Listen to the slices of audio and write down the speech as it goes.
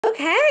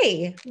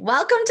Okay,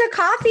 welcome to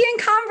Coffee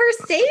and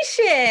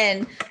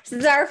Conversation. This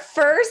is our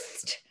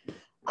first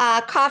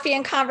Coffee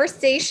and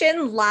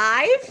Conversation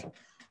live.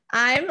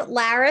 I'm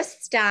Lara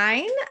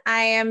Stein.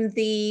 I am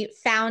the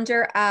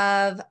founder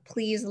of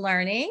Please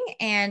Learning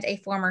and a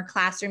former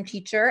classroom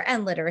teacher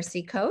and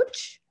literacy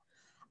coach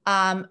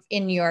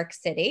in New York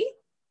City.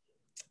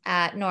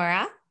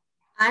 Nora.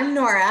 I'm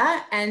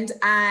Nora, and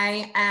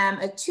I am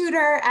a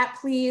tutor at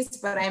Please,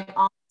 but I'm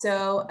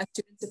also a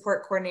student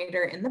support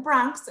coordinator in the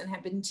Bronx and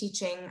have been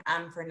teaching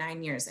for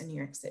 9 years in New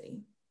York City.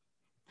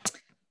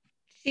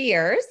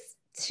 Cheers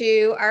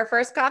to our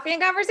first Coffee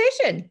and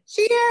Conversation.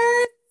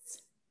 Cheers.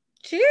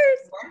 Cheers.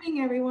 Good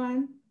morning,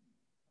 everyone.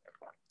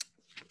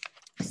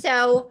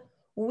 So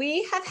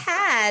we have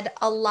had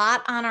a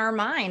lot on our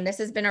mind. This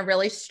has been a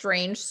really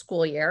strange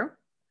school year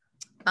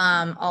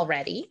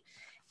already.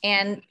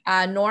 And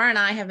Nora and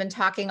I have been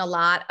talking a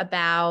lot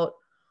about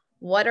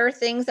what are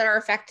things that are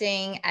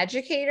affecting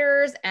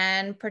educators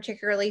and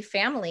particularly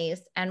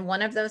families. And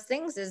one of those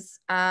things has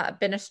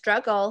been a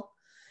struggle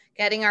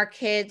getting our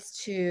kids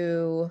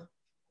to,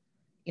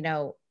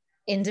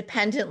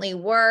 independently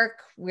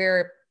work.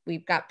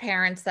 We've got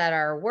parents that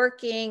are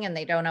working and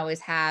they don't always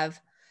have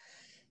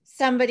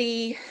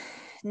somebody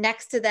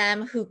next to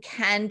them who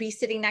can be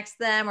sitting next to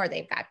them, or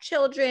they've got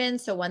children.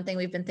 So one thing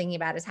we've been thinking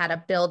about is how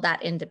to build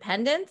that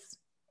independence.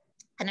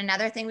 And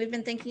another thing we've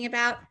been thinking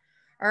about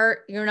are,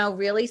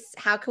 really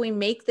how can we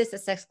make this a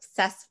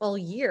successful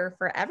year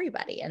for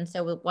everybody? And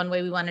so one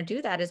way we want to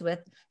do that is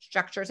with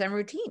structures and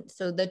routines.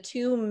 So the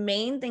two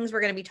main things we're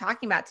going to be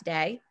talking about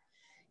today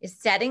is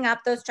setting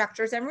up those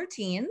structures and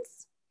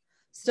routines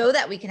so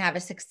that we can have a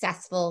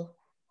successful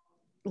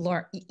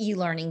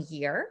e-learning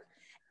year,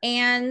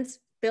 and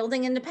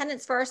building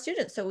independence for our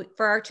students,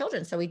 for our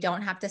children, so we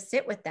don't have to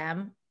sit with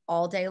them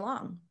all day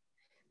long.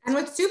 And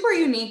what's super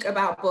unique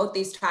about both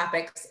these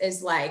topics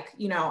is I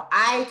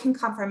can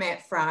come from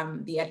it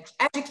from the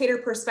educator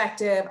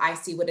perspective. I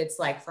see what it's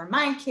like for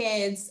my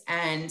kids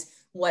and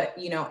what,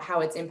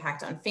 how it's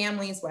impact on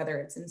families, whether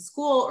it's in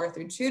school or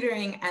through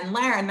tutoring. And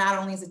Lara, not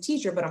only is a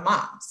teacher, but a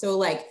mom.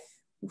 So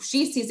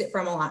she sees it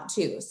from a lot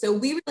too. So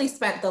we really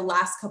spent the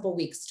last couple of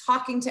weeks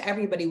talking to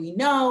everybody we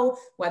know,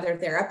 whether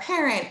they're a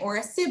parent or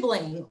a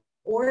sibling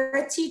or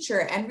a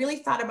teacher, and really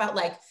thought about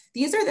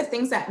these are the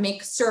things that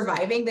make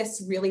surviving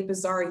this really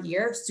bizarre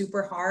year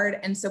super hard.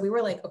 And so we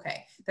were like,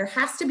 okay, there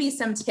has to be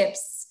some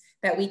tips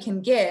that we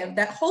can give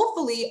that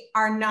hopefully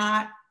are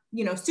not,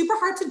 super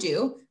hard to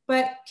do,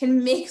 but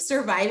can make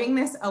surviving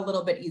this a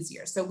little bit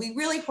easier. So we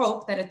really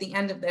hope that at the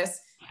end of this,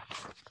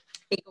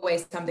 take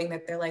away something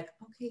that they're like,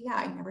 okay, yeah,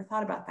 I never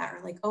thought about that.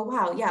 Or oh,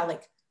 wow, yeah,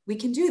 we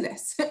can do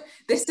this.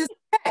 This is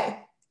okay.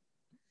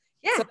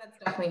 Yeah. So that's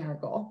definitely our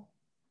goal.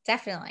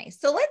 Definitely.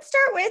 So let's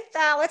start with,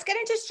 let's get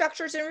into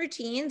structures and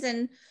routines.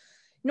 And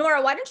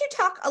Nora, why don't you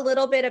talk a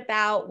little bit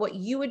about what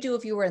you would do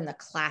if you were in the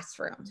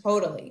classroom?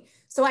 Totally.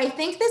 So I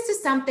think this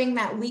is something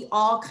that we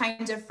all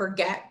kind of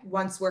forget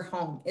once we're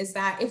home, is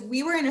that if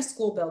we were in a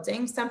school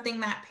building, something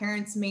that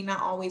parents may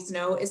not always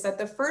know is that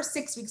the first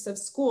 6 weeks of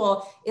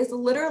school is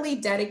literally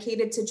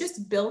dedicated to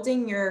just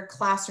building your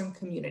classroom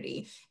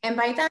community. And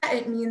by that,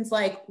 it means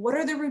what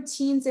are the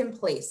routines in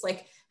place?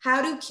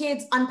 How do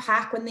kids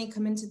unpack when they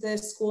come into the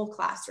school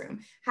classroom?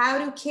 How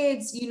do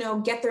kids,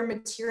 get their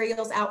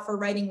materials out for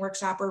writing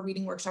workshop or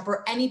reading workshop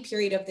or any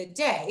period of the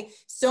day?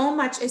 So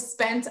much is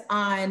spent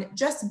on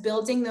just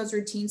building those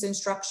routines and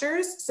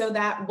structures so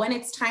that when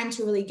it's time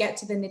to really get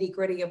to the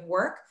nitty-gritty of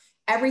work,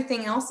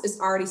 everything else is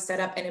already set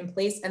up and in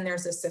place, and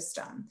there's a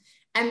system.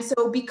 And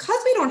so because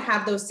we don't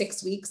have those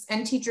 6 weeks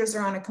and teachers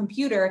are on a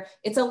computer,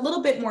 it's a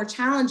little bit more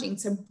challenging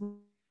to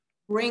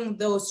bring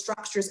those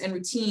structures and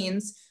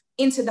routines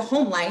into the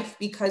home life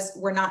because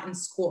we're not in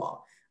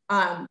school.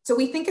 So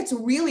we think it's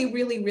really,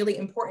 really, really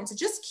important to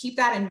just keep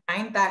that in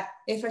mind, that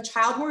if a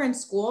child were in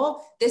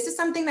school, this is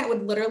something that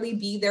would literally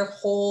be their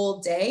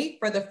whole day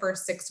for the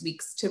first 6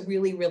 weeks to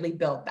really, really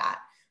build that.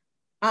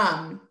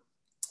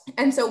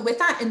 And so with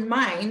that in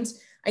mind,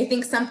 I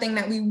think something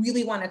that we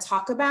really want to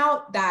talk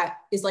about that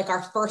is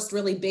our first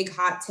really big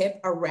hot tip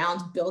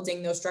around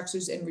building those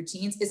structures and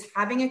routines is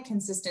having a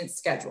consistent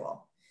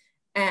schedule.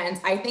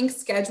 And I think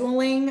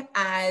scheduling,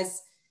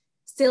 as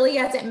silly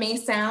as it may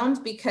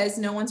sound, because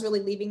no one's really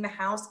leaving the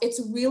house, it's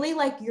really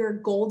your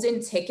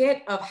golden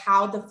ticket of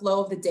how the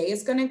flow of the day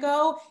is going to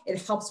go.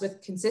 It helps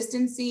with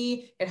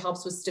consistency, it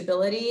helps with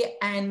stability,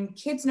 and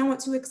kids know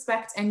what to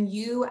expect. And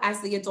you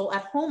as the adult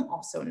at home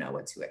also know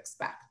what to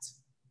expect.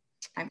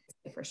 I'm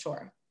for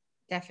sure.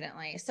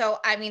 Definitely. So,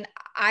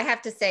 I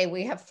have to say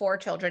we have 4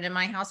 children in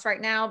my house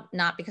right now,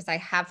 not because I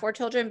have 4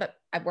 children, but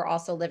we're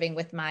also living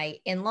with my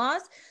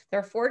in-laws. There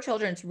are 4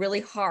 children. It's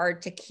really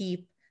hard to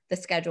keep the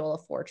schedule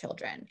of 4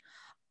 children.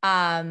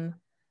 And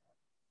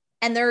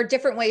there are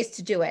different ways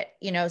to do it.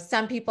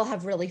 Some people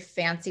have really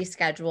fancy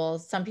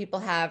schedules. Some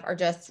people are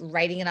just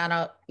writing it on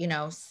a,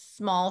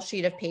 small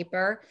sheet of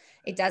paper.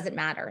 It doesn't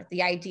matter.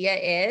 The idea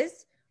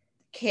is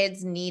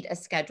kids need a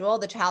schedule.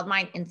 The Child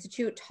Mind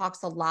Institute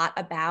talks a lot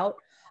about,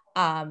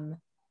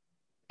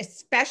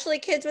 especially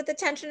kids with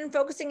attention and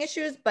focusing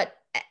issues, but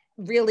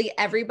really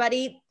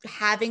everybody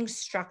having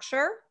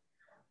structure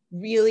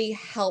really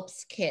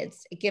helps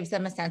kids. It gives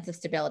them a sense of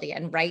stability.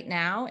 And right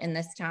now in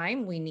this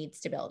time, we need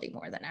stability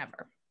more than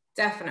ever.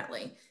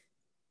 Definitely.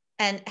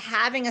 And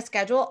having a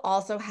schedule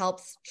also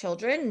helps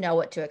children know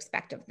what to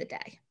expect of the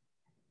day.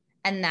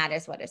 And that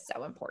is what is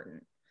so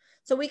important.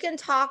 So we can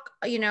talk,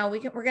 we're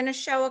going to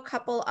show a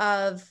couple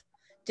of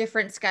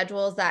different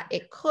schedules that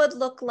it could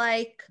look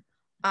like.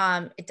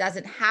 It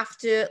doesn't have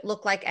to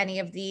look like any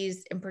of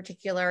these in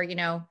particular.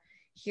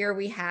 Here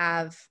we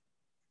have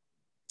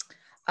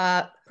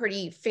a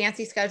pretty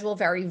fancy schedule,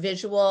 very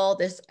visual.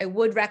 I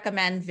would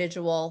recommend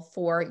visual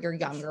for your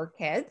younger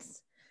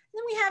kids. And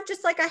then we have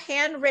just like a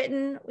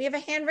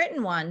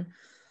handwritten one,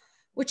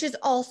 which is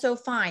also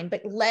fine,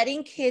 but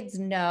letting kids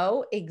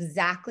know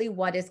exactly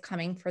what is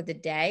coming for the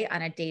day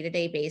on a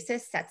day-to-day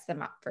basis sets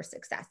them up for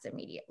success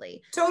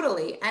immediately.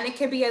 Totally. And it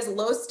can be as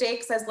low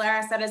stakes, as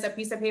Lara said, as a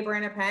piece of paper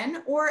and a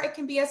pen, or it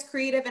can be as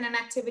creative in an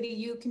activity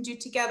you can do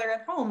together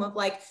at home of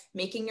like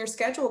making your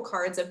schedule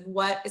cards of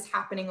what is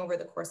happening over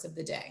the course of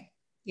the day.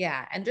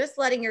 Yeah. And just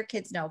letting your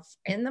kids know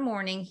in the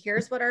morning,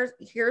 here's what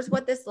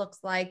this looks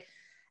like.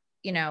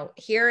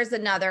 Here's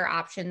another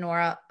option.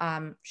 Nora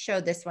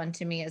showed this one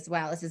to me as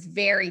well. This is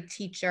very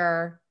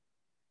teacher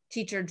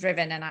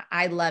driven. And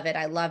I love it.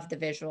 I love the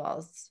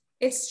visuals.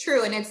 It's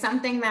true. And it's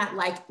something that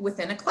like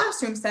within a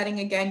classroom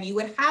setting, again, you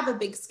would have a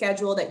big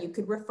schedule that you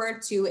could refer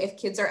to if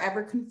kids are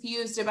ever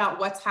confused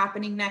about what's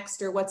happening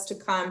next or what's to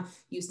come.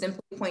 You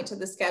simply point to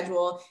the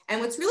schedule.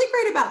 And what's really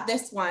great about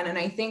this one, and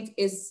I think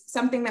is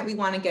something that we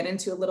want to get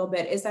into a little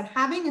bit, is that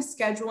having a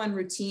schedule and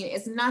routine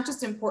is not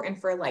just important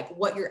for like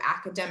what your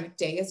academic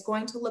day is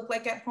going to look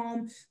like at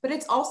home, but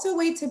it's also a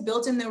way to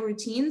build in the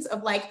routines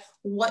of like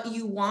what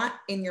you want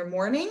in your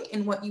morning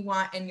and what you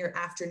want in your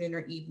afternoon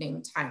or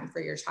evening time for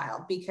your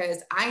child.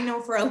 Because I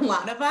know for a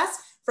lot of us,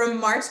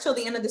 from March till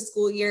the end of the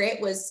school year, it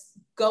was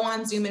go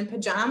on Zoom in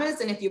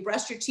pajamas. And if you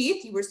brushed your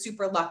teeth, you were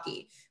super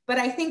lucky. But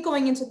I think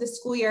going into the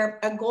school year,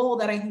 a goal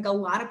that I think a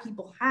lot of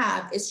people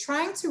have is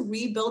trying to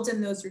rebuild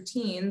in those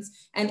routines.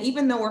 And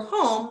even though we're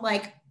home,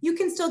 like you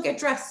can still get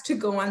dressed to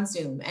go on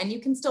Zoom and you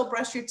can still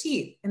brush your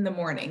teeth in the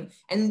morning,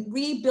 and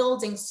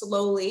rebuilding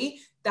slowly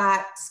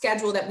that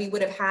schedule that we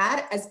would have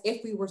had as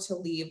if we were to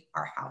leave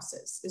our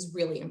houses is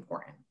really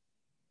important.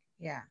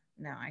 Yeah,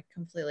 no, I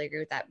completely agree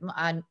with that.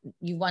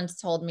 You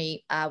once told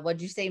me, what'd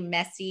you say?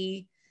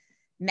 Messy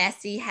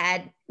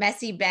bed,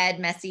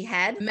 messy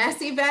head.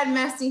 Messy bed,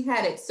 messy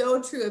head. It's so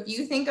true. If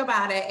you think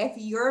about it, if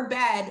your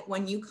bed,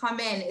 when you come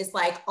in, is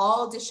like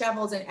all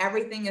disheveled and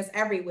everything is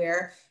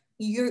everywhere,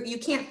 you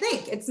can't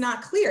think. It's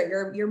not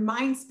clear. Your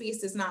mind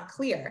space is not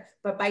clear.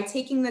 But by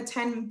taking the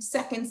 10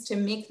 seconds to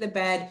make the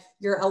bed,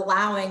 you're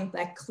allowing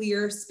that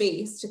clear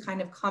space to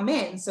kind of come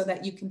in so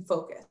that you can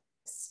focus.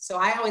 So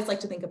I always like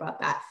to think about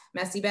that.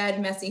 Messy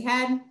bed, messy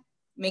head,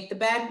 make the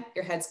bed,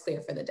 your head's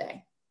clear for the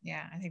day.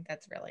 Yeah, I think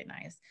that's really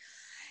nice.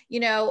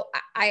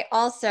 I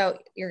also,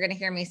 you're going to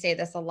hear me say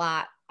this a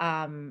lot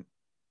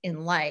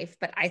in life,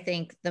 but I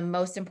think the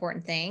most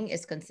important thing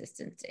is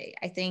consistency.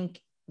 I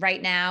think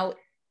right now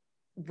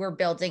we're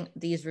building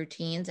these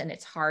routines and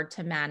it's hard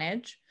to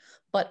manage,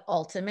 but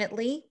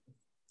ultimately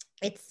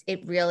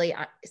it really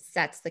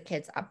sets the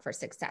kids up for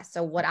success.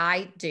 So what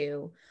I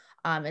do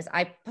is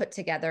I put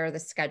together the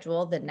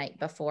schedule the night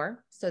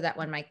before so that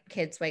when my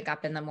kids wake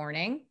up in the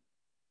morning,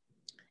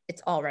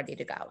 it's all ready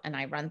to go. And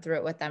I run through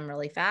it with them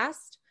really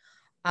fast.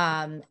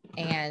 And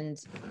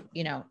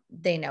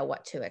they know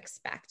what to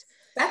expect.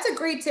 That's a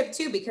great tip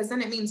too, because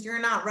then it means you're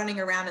not running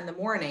around in the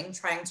morning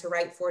trying to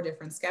write 4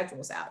 different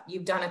schedules out.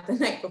 You've done it the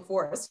night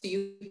before, so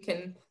you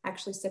can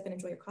actually sip and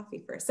enjoy your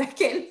coffee for a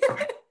second.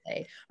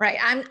 Right.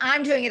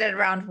 I'm doing it at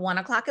around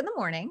 1:00 in the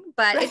morning,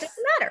 but it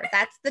doesn't matter.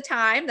 That's the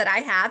time that I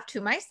have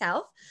to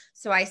myself.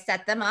 So I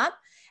set them up,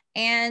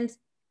 and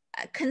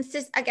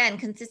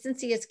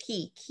consistency is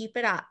key. Keep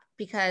it up,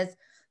 because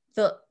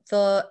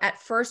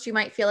at first you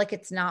might feel like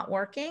it's not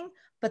working,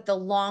 but the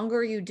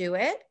longer you do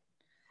it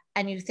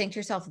and you think to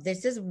yourself,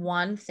 this is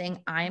one thing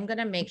I am going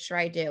to make sure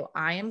I do.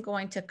 I am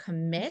going to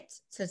commit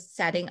to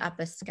setting up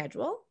a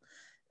schedule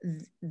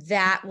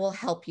that will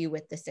help you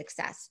with the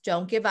success.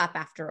 Don't give up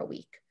after a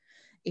week.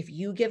 If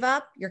you give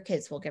up, your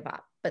kids will give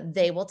up, but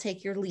they will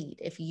take your lead.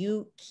 If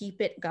you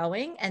keep it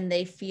going and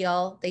they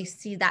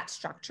see that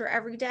structure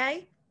every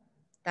day,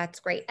 that's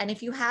great. And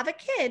if you have a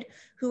kid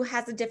who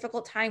has a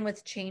difficult time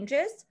with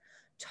changes,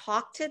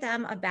 talk to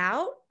them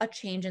about a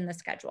change in the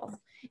schedule.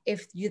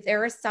 If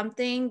there is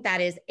something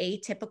that is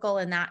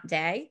atypical in that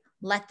day,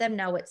 let them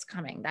know it's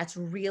coming. That's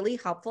really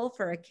helpful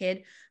for a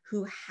kid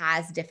who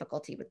has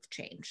difficulty with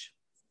change.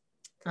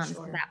 Sure.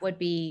 So that would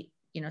be,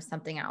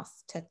 something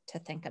else to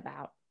think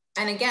about.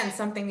 And again,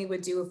 something we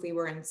would do if we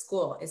were in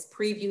school is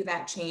preview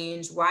that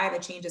change, why the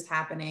change is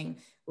happening,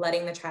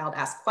 letting the child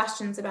ask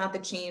questions about the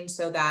change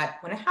so that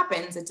when it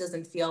happens, it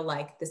doesn't feel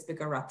like this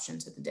big eruption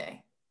to the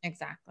day.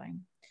 Exactly.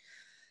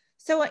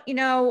 So,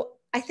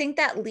 I think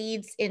that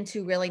leads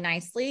into really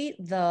nicely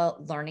the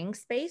learning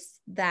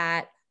space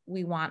that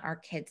we want our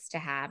kids to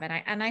have.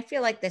 And I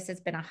feel like this has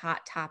been a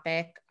hot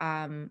topic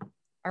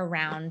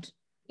around,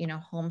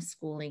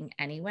 homeschooling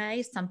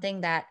anyway.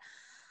 Something that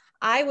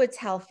I would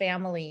tell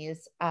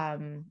families,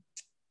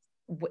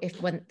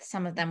 when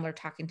some of them were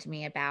talking to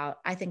me about,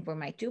 I think we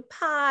might do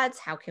pods.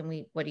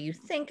 What do you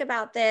think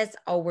about this?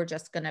 Oh, we're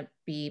just going to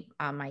be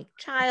my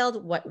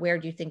child. Where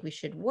do you think we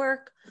should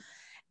work?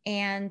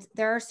 And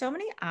there are so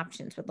many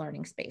options with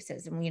learning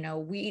spaces. And,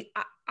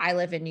 I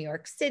live in New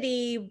York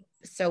City,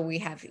 so we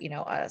have,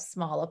 a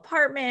small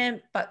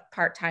apartment, but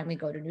part-time we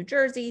go to New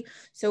Jersey.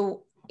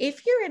 So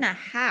if you're in a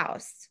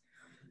house,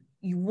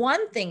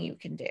 one thing you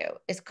can do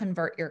is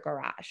convert your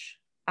garage.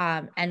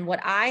 And what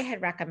I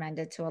had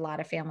recommended to a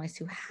lot of families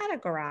who had a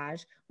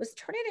garage was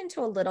turn it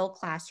into a little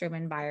classroom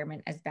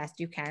environment as best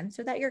you can,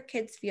 so that your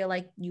kids feel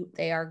like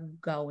they are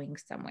going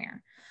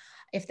somewhere.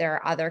 If there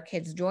are other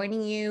kids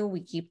joining you,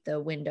 we keep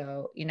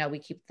we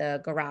keep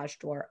the garage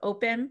door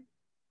open.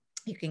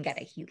 You can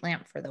get a heat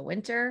lamp for the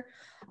winter.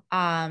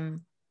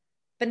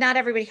 But not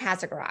everybody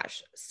has a garage.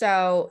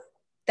 So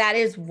that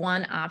is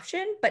one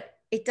option, but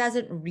it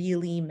doesn't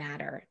really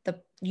matter.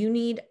 You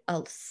need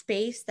a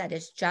space that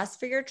is just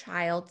for your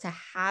child to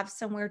have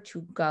somewhere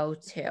to go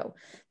to.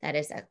 That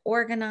is an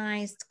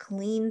organized,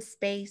 clean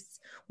space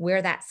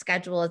where that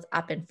schedule is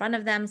up in front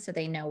of them so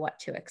they know what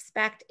to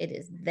expect. It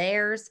is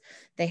theirs.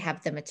 They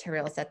have the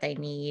materials that they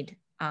need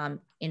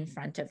in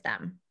front of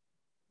them.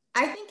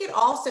 I think it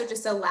also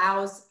just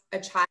allows a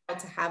child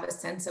to have a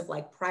sense of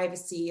like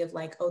privacy, of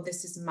like, oh,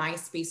 this is my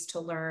space to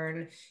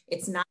learn.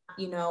 It's not,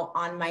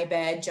 on my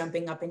bed,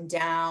 jumping up and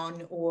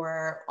down,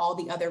 or all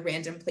the other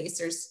random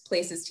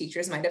places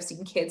teachers might have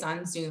seen kids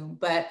on Zoom.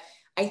 But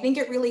I think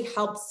it really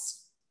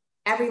helps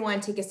everyone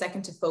take a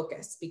second to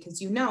focus, because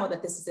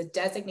that this is a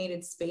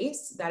designated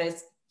space that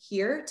is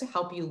here to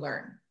help you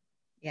learn.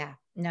 Yeah,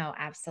 no,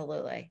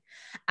 absolutely.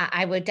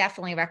 I would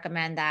definitely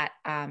recommend that.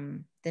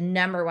 The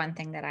number one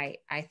thing that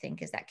I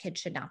think is that kids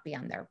should not be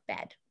on their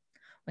bed.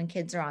 When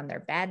kids are on their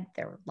bed,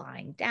 they're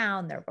lying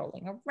down, they're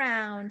rolling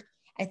around.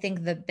 I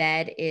think the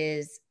bed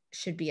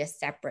should be a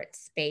separate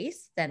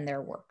space than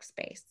their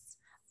workspace.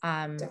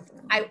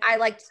 I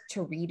like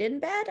to read in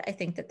bed. I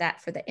think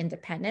that for the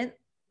independent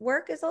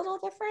work is a little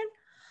different.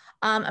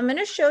 I'm going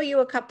to show you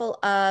a couple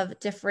of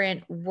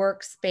different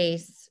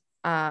workspace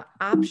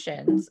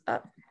options.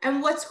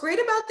 And what's great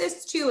about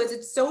this too is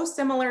it's so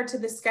similar to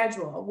the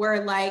schedule,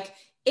 where like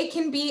it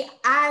can be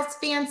as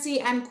fancy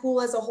and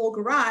cool as a whole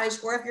garage,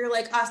 or if you're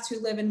like us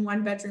who live in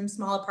 1-bedroom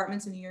small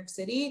apartments in New York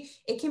City,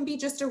 it can be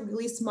just a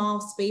really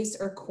small space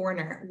or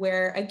corner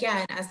where,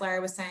 again, as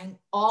Lara was saying,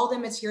 all the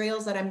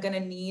materials that I'm going to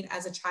need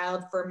as a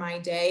child for my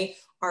day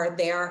are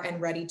there and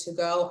ready to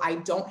go. I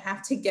don't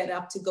have to get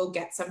up to go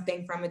get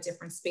something from a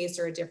different space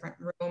or a different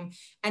room.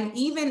 And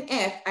even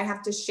if I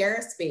have to share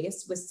a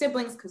space with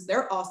siblings, because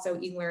they're also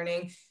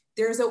e-learning,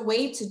 there's a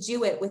way to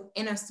do it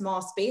within a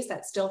small space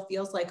that still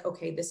feels like,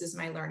 okay, this is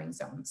my learning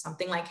zone.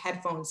 Something like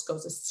headphones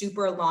goes a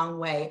super long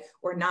way,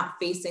 or not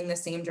facing the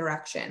same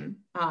direction,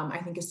 I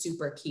think is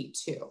super key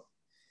too.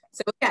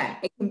 So again,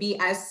 it can be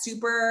as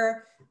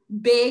super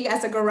big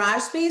as a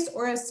garage space,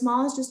 or as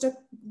small as just a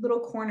little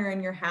corner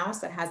in your house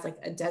that has like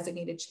a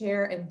designated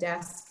chair and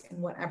desk and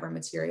whatever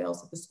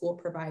materials that the school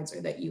provides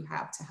or that you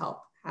have to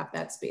help have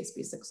that space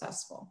be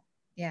successful.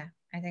 Yeah,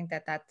 I think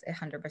that's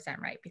 100%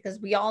 right, because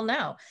we all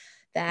know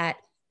that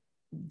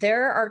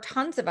there are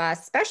tons of us,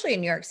 especially in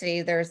New York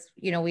City.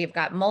 We've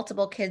got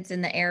multiple kids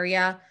in the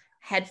area.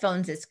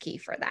 Headphones is key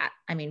for that.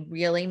 I mean,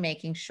 really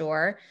making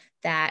sure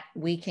that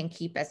we can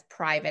keep as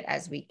private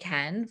as we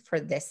can for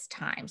this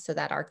time, so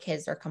that our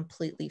kids are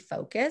completely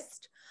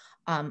focused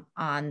on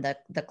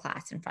the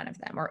class in front of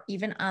them, or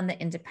even on the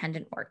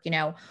independent work.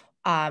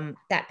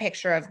 That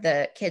picture of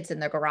the kids in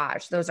the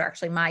garage, those are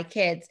actually my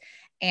kids,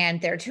 and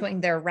they're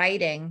doing their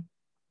writing.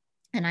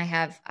 And I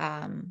have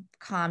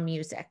calm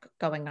music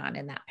going on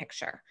in that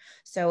picture.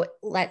 So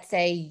let's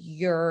say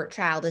your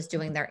child is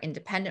doing their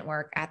independent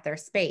work at their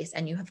space,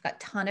 and you have got a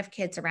ton of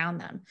kids around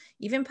them.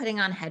 Even putting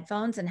on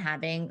headphones and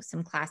having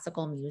some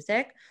classical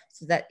music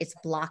so that it's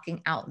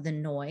blocking out the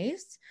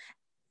noise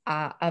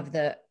of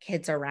the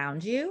kids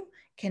around you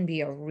can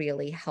be a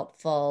really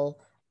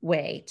helpful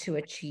way to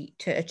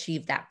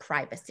achieve that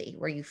privacy,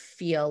 where you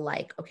feel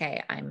like,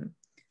 okay,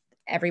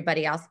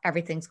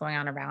 everything's going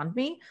on around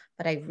me,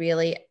 but I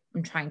really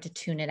am trying to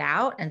tune it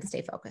out and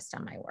stay focused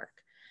on my work.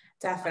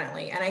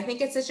 Definitely. And I think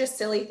it's such a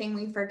silly thing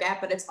we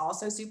forget, but it's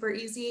also super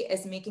easy,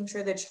 is making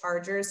sure the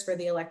chargers for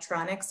the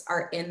electronics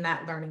are in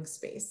that learning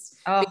space.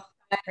 Oh,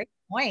 great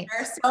point.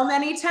 There are so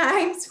many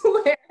times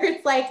where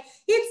it's like,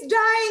 it's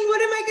dying,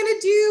 what am I going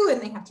to do?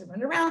 And they have to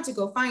run around to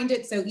go find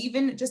it. So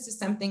even just as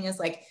something as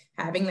like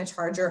having the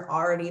charger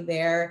already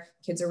there,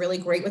 kids are really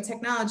great with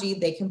technology.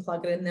 They can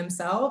plug it in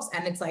themselves.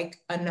 And it's like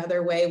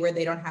another way where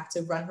they don't have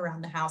to run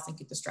around the house and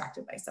get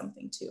distracted by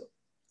something too.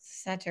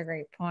 Such a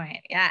great point.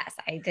 Yes,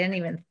 I didn't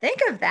even think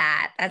of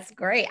that. That's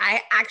great.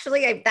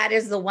 That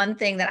is the one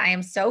thing that I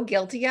am so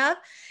guilty of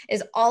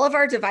is all of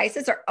our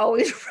devices are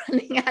always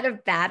running out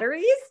of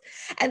batteries.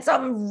 And so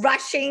I'm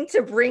rushing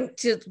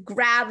to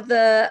grab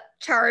the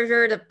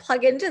charger to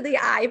plug into the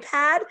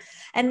iPad.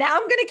 And now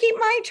I'm going to keep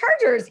my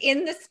chargers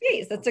in the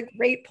space. That's a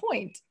great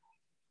point.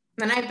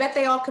 And I bet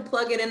they all could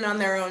plug it in on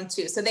their own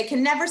too. So they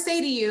can never say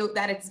to you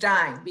that it's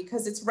dying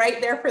because it's right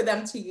there for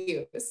them to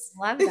use.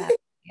 Love that.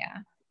 Yeah.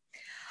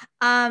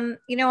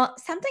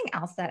 Something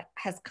else that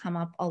has come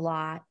up a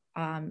lot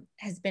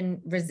has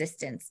been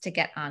resistance to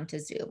get onto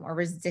Zoom or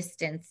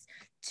resistance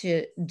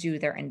to do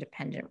their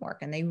independent work,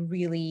 and they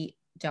really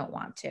don't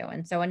want to.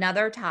 And so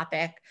another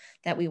topic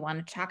that we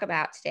want to talk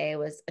about today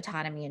was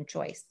autonomy and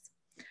choice.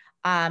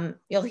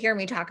 You'll hear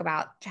me talk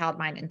about Child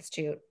Mind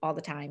Institute all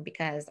the time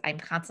because I'm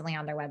constantly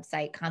on their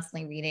website,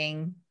 constantly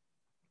reading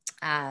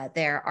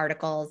their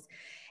articles.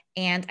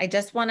 And I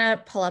just want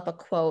to pull up a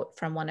quote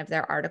from one of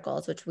their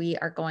articles, which we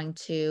are going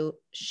to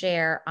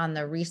share on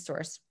the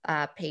resource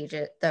page,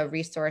 the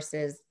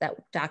resources that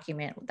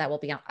document that will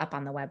be up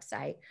on the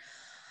website.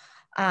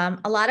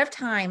 A lot of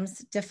times,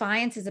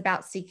 defiance is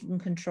about seeking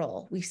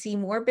control. We see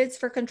more bids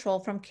for control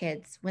from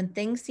kids when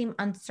things seem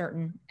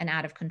uncertain and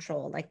out of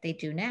control, like they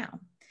do now.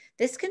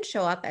 This can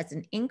show up as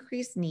an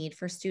increased need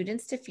for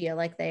students to feel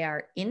like they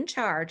are in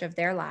charge of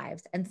their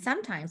lives, and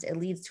sometimes it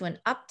leads to an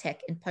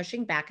uptick in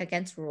pushing back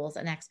against rules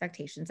and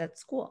expectations at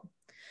school.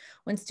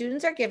 When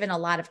students are given a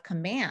lot of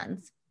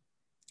commands,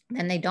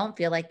 then they don't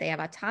feel like they have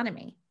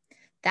autonomy.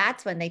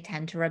 That's when they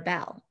tend to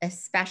rebel,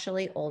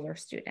 especially older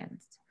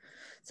students.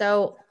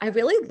 So I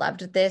really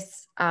loved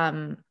this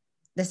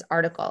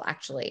article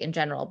actually in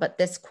general, but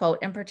this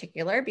quote in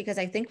particular, because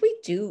I think we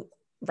do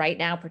right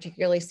now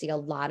particularly see a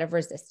lot of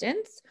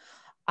resistance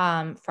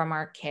from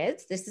our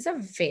kids. This is a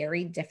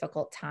very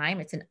difficult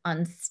time. It's an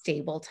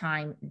unstable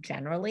time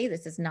generally.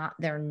 This is not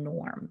their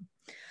norm.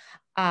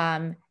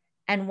 And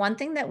one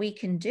thing that we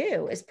can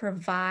do is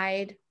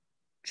provide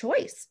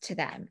choice to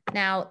them.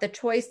 Now, the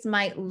choice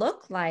might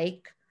look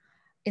like,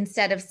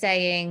 instead of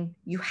saying,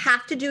 you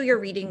have to do your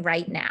reading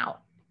right now,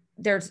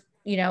 there's,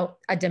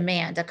 a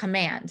demand, a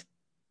command.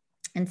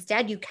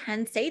 Instead, you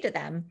can say to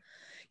them,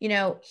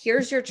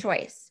 here's your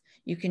choice.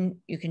 You can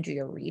do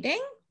your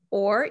reading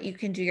or you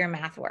can do your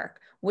math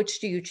work. Which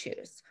do you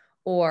choose?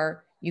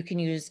 Or you can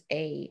use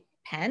a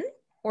pen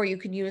or you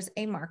can use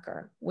a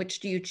marker.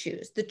 Which do you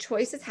choose? The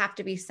choices have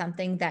to be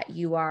something that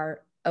you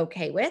are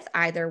okay with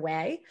either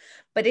way,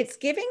 but it's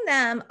giving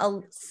them a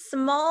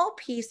small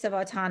piece of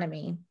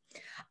autonomy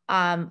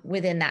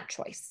within that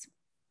choice,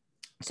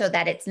 so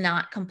that it's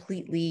not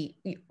completely,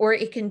 or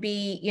it can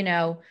be,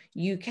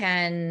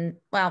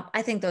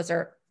 I think those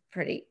are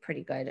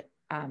pretty good.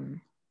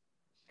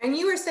 And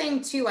you were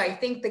saying too, I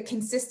think the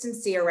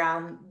consistency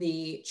around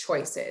the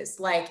choices,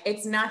 like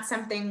it's not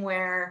something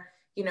where,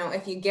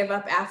 if you give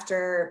up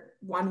after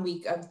 1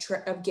 week of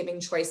giving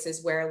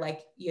choices where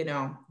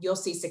you'll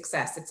see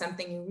success. It's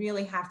something you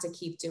really have to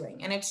keep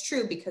doing. And it's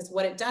true, because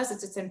what it does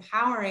is it's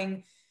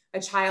empowering a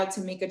child to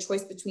make a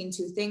choice between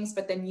two things,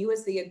 but then you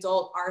as the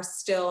adult are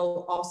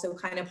still also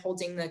kind of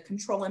holding the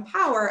control and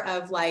power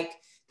of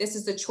this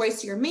is the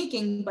choice you're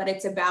making, but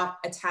it's about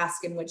a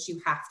task in which you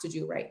have to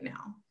do right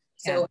now.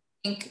 So I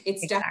think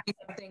it's definitely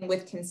something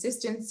with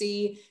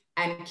consistency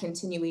and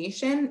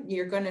continuation,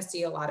 you're going to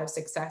see a lot of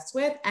success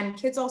with, and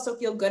kids also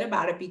feel good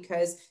about it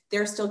because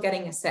they're still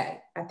getting a say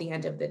at the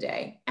end of the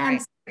day and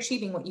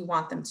achieving what you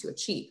want them to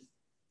achieve.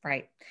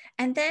 Right.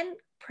 And then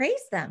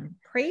praise them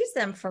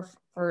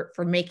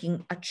for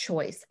making a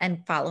choice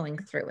and following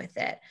through with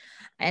it.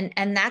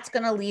 And that's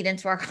going to lead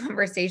into our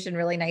conversation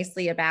really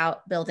nicely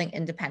about building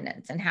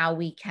independence and how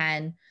we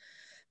can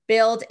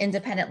build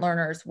independent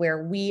learners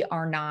where we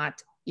are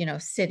not,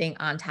 sitting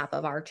on top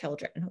of our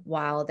children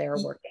while they're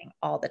working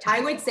all the time. I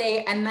would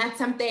say, and that's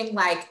something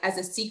as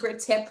a secret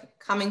tip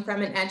coming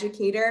from an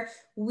educator,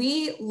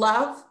 we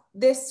love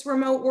this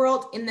remote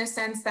world in the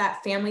sense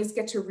that families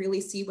get to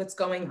really see what's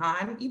going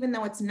on, even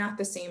though it's not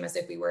the same as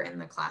if we were in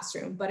the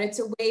classroom, but it's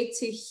a way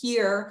to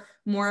hear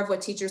more of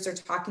what teachers are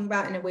talking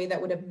about in a way that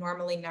would have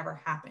normally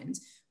never happened.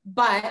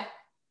 But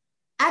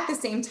at the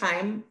same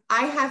time,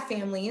 I have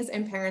families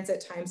and parents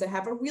at times that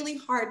have a really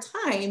hard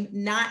time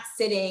not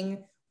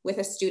sitting with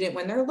a student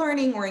when they're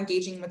learning or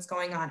engaging what's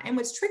going on. And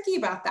what's tricky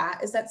about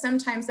that is that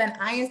sometimes then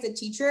I, as a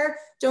teacher,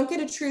 don't get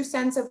a true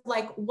sense of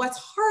what's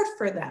hard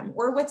for them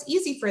or what's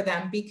easy for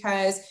them,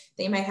 because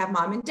they might have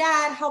mom and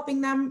dad helping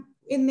them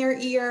in their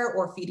ear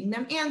or feeding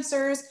them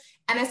answers.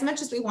 And as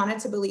much as we want it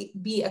to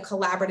be a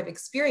collaborative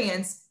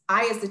experience,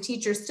 I, as the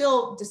teacher,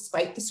 still,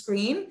 despite the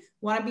screen,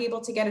 want to be able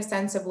to get a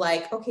sense of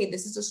okay,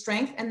 this is a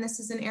strength and this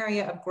is an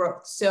area of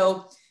growth.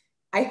 So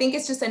I think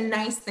it's just a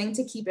nice thing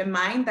to keep in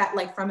mind that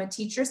from a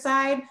teacher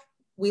side,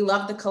 we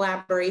love the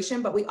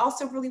collaboration, but we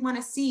also really want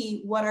to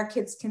see what our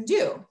kids can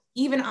do,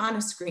 even on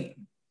a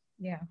screen.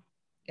 Yeah.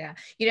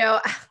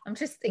 I'm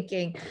just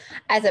thinking,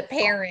 as a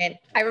parent,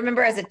 I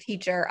remember as a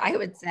teacher, I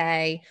would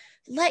say,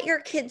 let your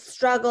kids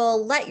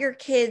struggle, let your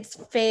kids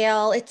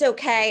fail. It's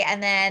okay.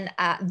 And then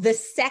the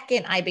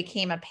second I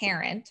became a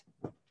parent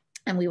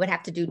and we would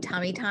have to do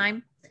tummy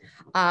time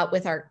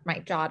with my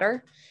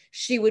daughter,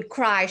 she would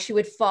cry, she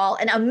would fall,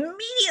 and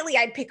immediately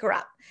I'd pick her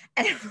up.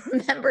 And I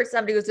remember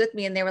somebody was with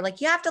me and they were like,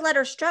 you have to let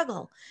her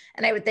struggle.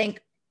 And I would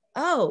think,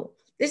 oh,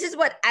 this is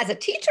what, as a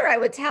teacher, I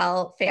would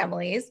tell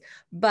families,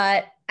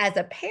 but as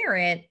a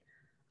parent,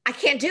 I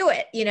can't do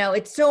it. You know,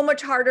 it's so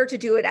much harder to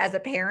do it as a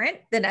parent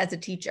than as a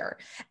teacher.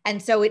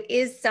 And so it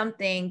is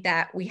something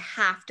that we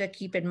have to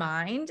keep in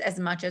mind as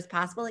much as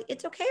possible. Like,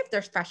 it's okay if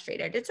they're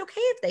frustrated. It's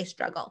okay if they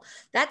struggle.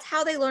 That's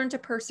how they learn to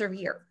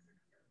persevere.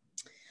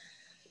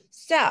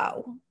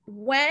 So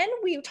when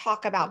we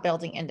talk about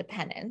building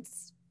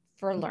independence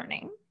for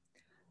learning,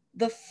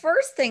 the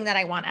first thing that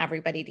I want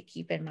everybody to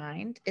keep in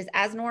mind is,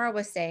 as Nora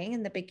was saying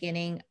in the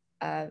beginning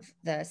of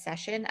the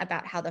session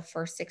about how the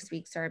first 6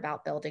 weeks are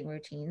about building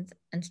routines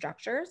and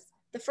structures,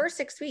 the first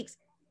 6 weeks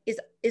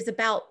is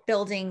about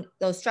building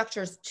those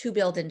structures to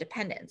build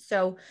independence.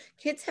 So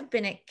kids have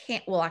been at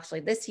camp, well,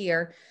 actually this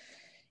year,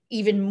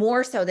 even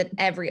more so than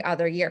every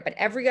other year, but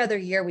every other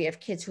year we have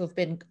kids who have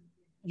been,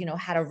 you know,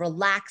 had a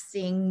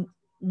relaxing,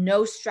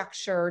 no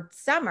structured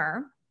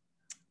summer,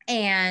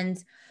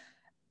 and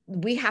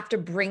we have to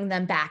bring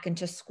them back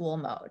into school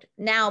mode.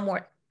 Now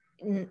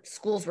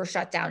schools were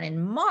shut down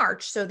in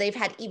March, so they've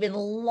had even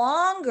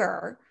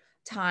longer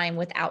time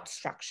without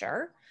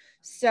structure.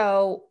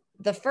 So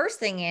the first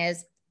thing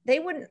is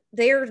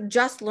they're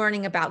just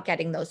learning about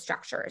getting those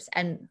structures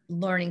and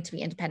learning to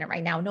be independent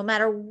right now, no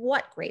matter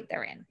what grade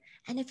they're in.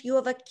 And if you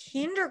have a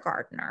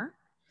kindergartner,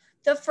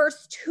 the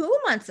first 2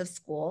 months of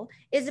school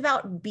is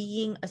about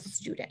being a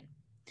student.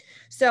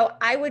 So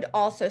I would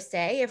also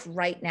say, if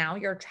right now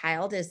your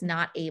child is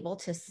not able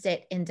to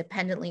sit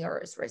independently or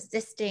is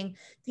resisting,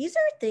 these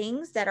are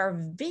things that are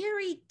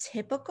very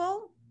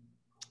typical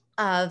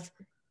of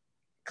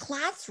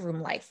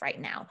classroom life right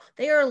now.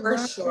 They are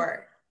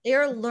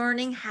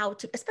learning how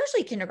to,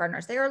 especially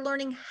kindergartners, they are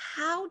learning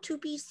how to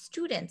be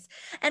students.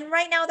 And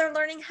right now they're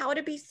learning how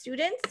to be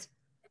students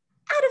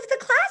out of the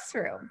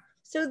classroom.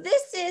 So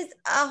this is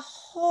a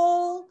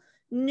whole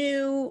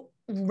new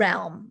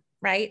realm,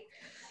 right?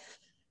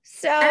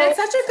 So, and it's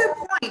such a good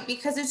point,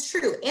 because it's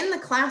true. In the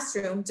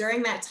classroom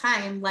during that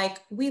time, like,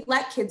 we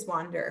let kids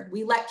wander.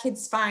 We let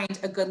kids find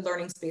a good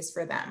learning space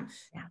for them.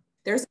 Yeah.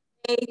 There's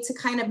a way to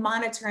kind of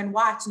monitor and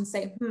watch and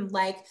say,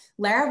 like,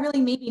 Lara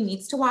really maybe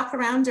needs to walk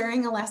around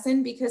during a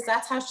lesson because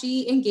that's how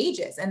she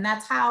engages and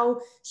that's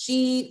how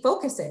she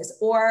focuses.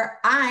 Or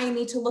I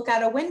need to look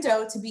out a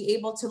window to be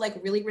able to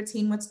like really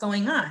retain what's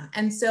going on.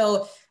 And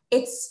so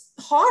it's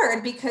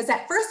hard, because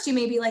at first you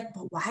may be like,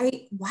 but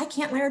why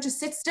can't Lara just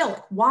sit still?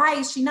 Like, why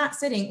is she not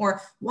sitting? Or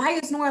why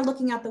is Nora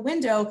looking out the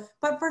window?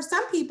 But for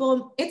some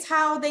people, it's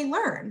how they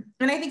learn.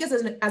 And I think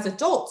as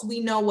adults, we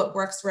know what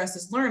works for us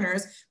as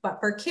learners, but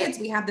for kids,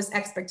 we have this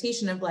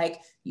expectation of like,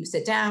 you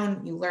sit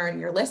down, you learn,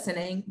 you're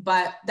listening,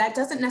 but that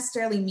doesn't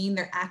necessarily mean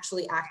they're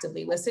actually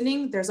actively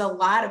listening. There's a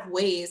lot of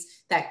ways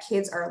that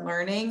kids are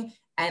learning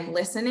and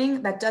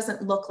listening that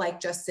doesn't look like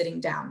just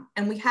sitting down.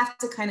 And we have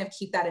to kind of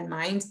keep that in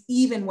mind,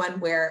 even when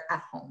we're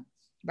at home.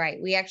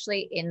 Right. We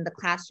actually, in the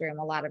classroom,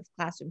 a lot of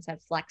classrooms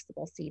have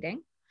flexible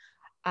seating.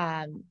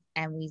 And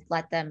we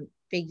let them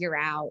figure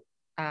out,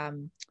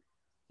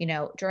 you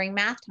know, during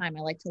math time,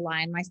 I like to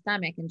lie on my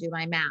stomach and do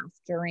my math.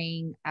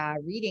 During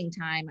reading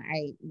time,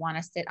 I want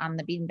to sit on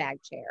the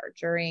beanbag chair.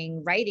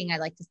 During writing, I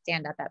like to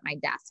stand up at my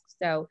desk.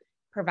 So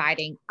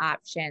providing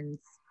options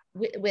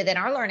within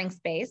our learning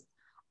space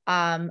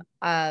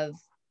of,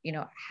 you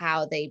know,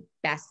 how they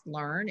best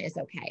learn is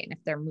okay. And if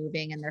they're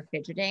moving and they're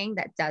fidgeting,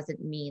 that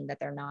doesn't mean that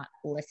they're not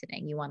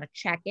listening. You want to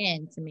check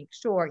in to make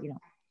sure, you know,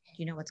 do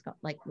you know what's going,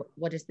 like,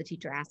 what is the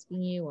teacher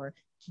asking you? Or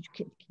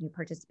can you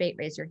participate?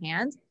 Raise your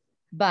hands.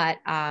 But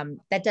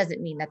that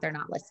doesn't mean that they're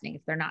not listening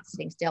if they're not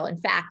sitting still. In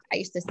fact, I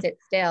used to sit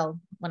still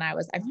when I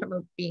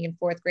remember being in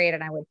 4th grade,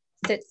 and I would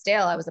sit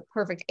still. I was a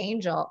perfect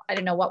angel. I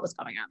didn't know what was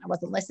going on. I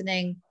wasn't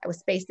listening. I was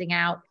spacing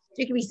out. So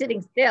you could be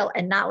sitting still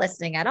and not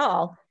listening at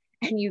all.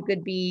 And you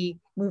could be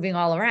moving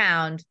all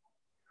around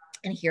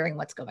and hearing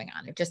what's going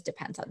on. It just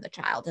depends on the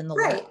child and the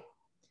right. learner.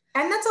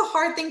 And that's a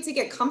hard thing to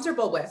get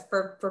comfortable with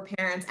for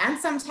parents, and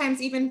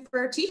sometimes even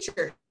for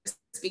teachers,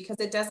 because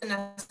it doesn't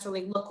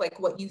necessarily look like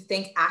what you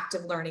think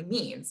active learning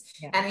means.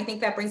 Yeah. And I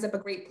think that brings up a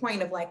great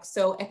point of like,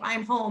 so if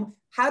I'm home,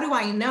 how do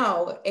I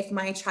know if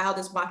my child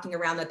is walking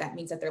around that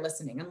means that they're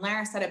listening? And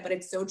Lara said it, but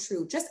it's so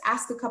true. Just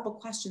ask a couple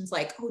questions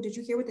like, oh, did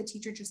you hear what the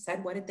teacher just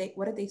said? What did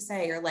they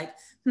say? Or like,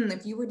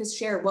 if you were to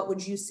share, what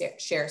would you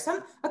share?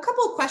 A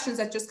couple of questions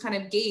that just kind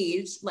of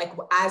gauge, like,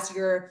 as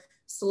you're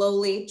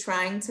slowly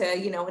trying to,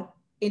 you know,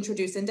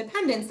 introduce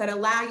independence, that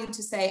allow you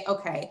to say,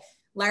 okay,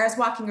 Lara's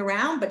walking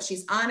around, but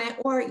she's on it.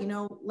 Or, you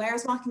know,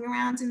 Lara's walking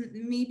around and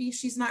maybe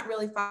she's not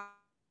really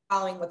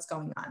following what's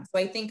going on. So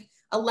I think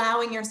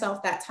allowing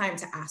yourself that time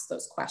to ask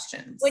those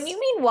questions. When you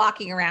mean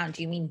walking around,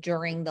 do you mean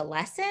during the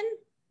lesson?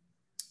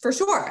 For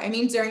sure. I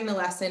mean, during the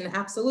lesson,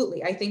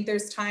 absolutely. I think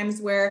there's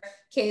times where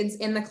kids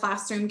in the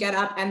classroom get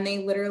up and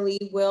they literally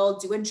will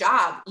do a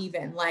job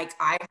even. Like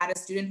I had a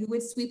student who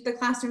would sweep the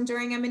classroom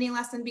during a mini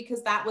lesson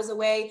because that was a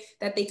way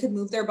that they could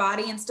move their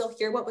body and still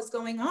hear what was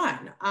going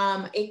on.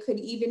 It could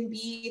even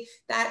be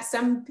that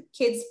some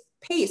kids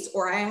pace,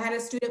 or I had a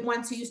student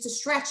once who used to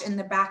stretch in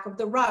the back of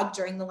the rug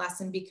during the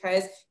lesson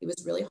because it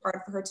was really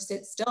hard for her to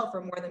sit still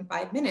for more than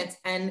 5 minutes.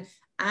 And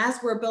as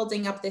we're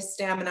building up this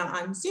stamina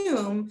on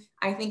Zoom,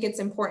 I think it's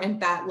important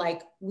that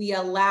like we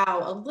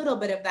allow a little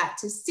bit of that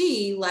to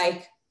see,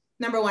 like,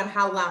 number one,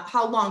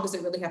 how long does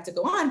it really have to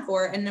go on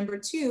for? And number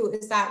two,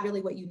 is that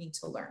really what you need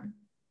to learn?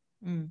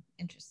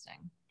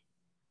 Interesting.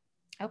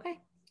 Okay.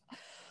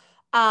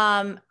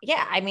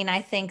 Yeah, I mean,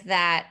 I think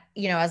that,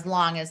 you know, as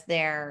long as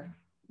they're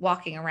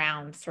walking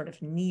around sort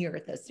of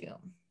near the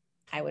Zoom,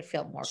 I would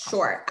feel more comfortable.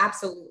 Sure,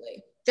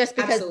 absolutely. Just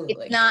because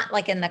it's not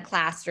like in the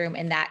classroom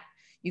and that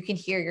you can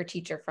hear your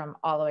teacher from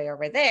all the way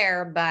over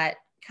there, but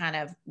kind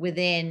of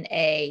within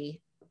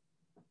a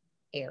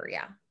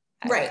area.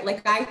 Right.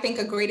 Like I think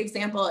a great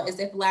example is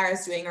if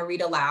Lara's doing a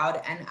read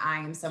aloud and I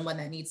am someone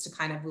that needs to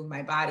kind of move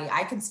my body,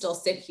 I can still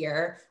sit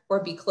here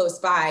or be close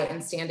by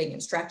and standing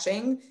and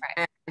stretching.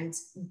 Right. And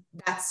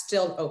that's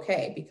still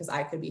okay because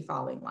I could be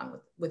following along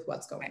with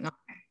what's going on.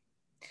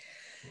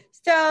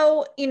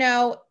 So, you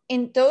know,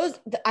 in those,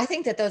 I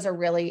think that those are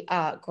really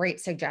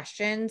great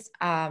suggestions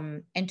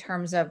in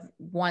terms of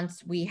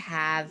once we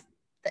have,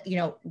 you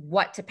know,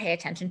 what to pay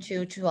attention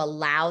to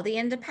allow the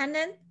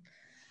independence.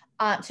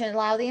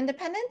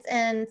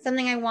 And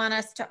something I want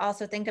us to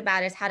also think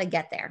about is how to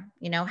get there,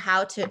 you know,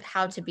 how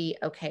to be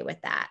okay with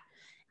that.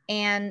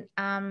 And,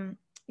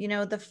 you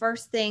know, the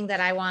first thing that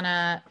I want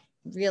to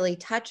really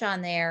touch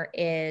on there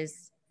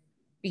is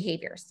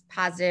behaviors,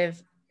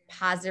 positive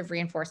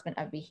reinforcement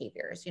of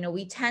behaviors. You know,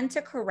 we tend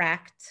to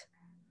correct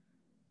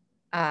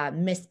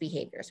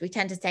misbehaviors. We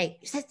tend to say,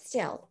 sit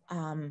still,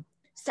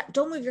 stop,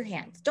 don't move your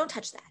hands, don't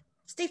touch that,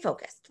 stay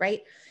focused,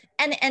 right?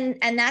 And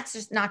that's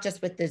just not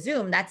just with the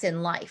Zoom, that's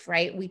in life,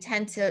 right? We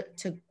tend to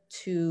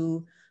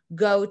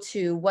go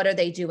to what are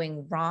they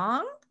doing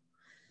wrong?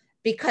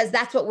 Because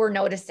that's what we're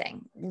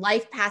noticing.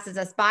 Life passes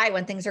us by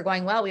when things are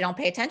going well. We don't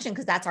pay attention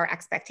because that's our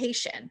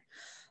expectation.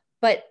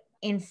 But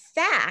in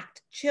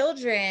fact,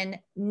 children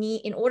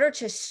need, in order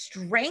to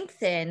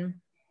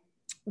strengthen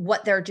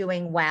what they're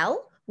doing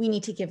well, we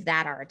need to give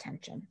that our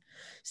attention.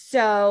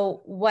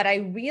 So what I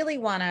really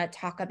want to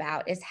talk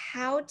about is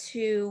how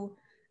to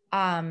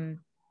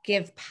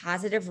give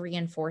positive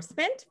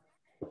reinforcement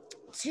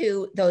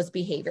to those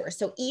behaviors.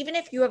 So even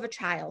if you have a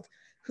child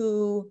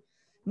who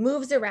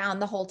moves around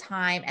the whole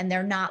time and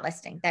they're not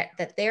listening,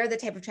 that they're the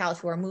type of child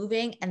who are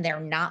moving and they're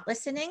not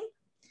listening,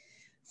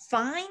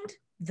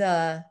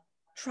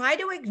 try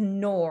to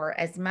ignore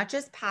as much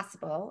as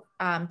possible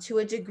to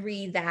a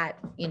degree that,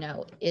 you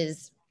know,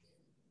 is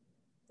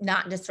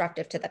not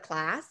disruptive to the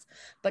class,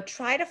 but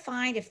try to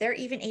find if they're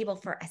even able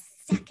for a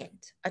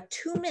second,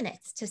 2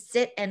 minutes to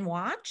sit and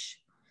watch,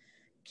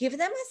 give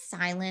them a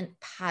silent,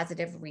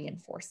 positive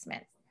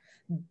reinforcement,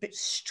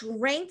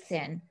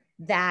 strengthen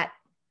that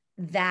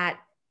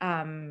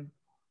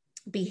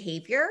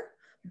behavior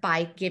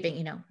by giving,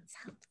 you know,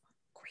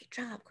 great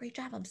job.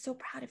 I'm so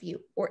proud of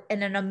you. Or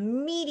an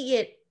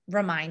immediate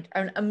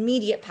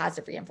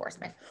positive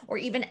reinforcement, or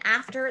even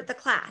after the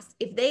class,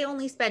 if they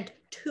only spent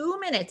 2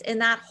 minutes in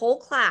that whole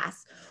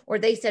class, or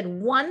they said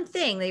one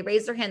thing, they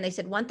raised their hand, they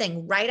said one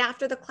thing right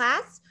after the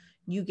class,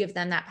 you give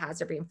them that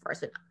positive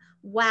reinforcement.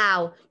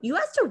 Wow, you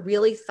asked a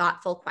really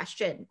thoughtful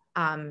question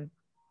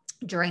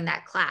during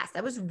that class.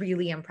 That was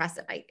really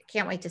impressive. I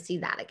can't wait to see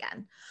that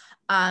again.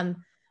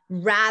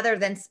 Rather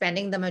than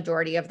spending the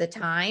majority of the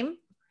time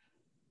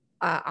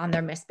on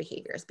their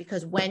misbehaviors,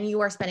 because when you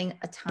are spending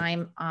a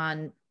time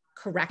on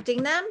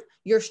correcting them,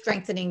 you're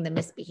strengthening the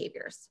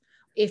misbehaviors.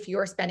 If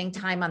you're spending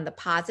time on the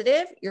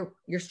positive,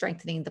 you're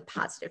strengthening the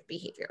positive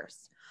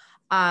behaviors.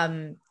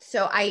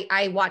 So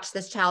I watched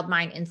this Child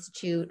Mind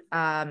Institute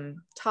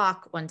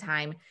talk one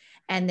time,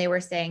 and they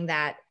were saying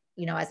that,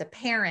 you know, as a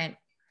parent,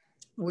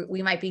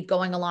 we might be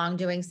going along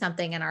doing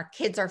something and our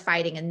kids are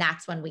fighting, and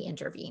that's when we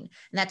intervene.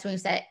 And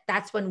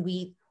that's when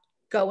we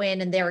go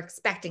in and they're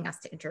expecting us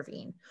to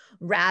intervene.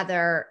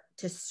 Rather,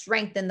 to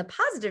strengthen the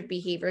positive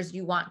behaviors,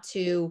 you want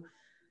to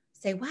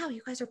say, wow,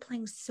 you guys are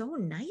playing so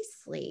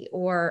nicely.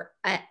 Or,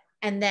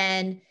 and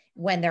then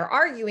when they're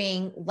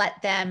arguing,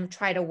 let them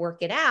try to work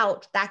it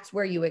out. That's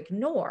where you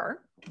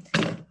ignore.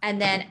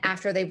 And then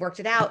after they've worked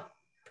it out,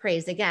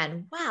 praise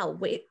again. Wow,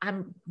 wait,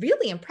 I'm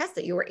really impressed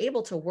that you were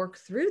able to work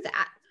through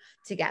that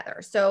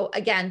together. So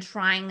again,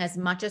 trying as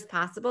much as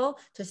possible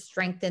to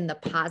strengthen the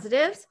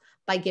positives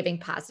by giving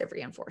positive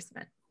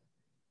reinforcement.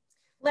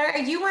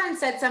 Lara, you once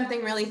said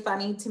something really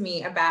funny to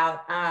me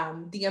about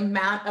the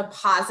amount of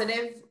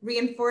positive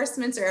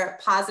reinforcements or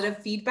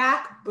positive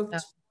feedback before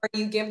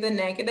you give the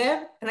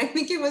negative. And I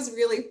think it was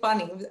really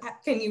funny.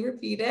 Can you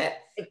repeat it?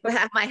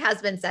 My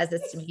husband says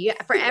this to me.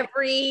 For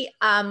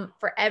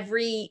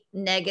every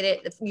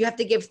negative, you have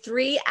to give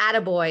 3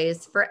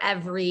 attaboys for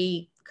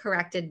every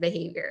corrected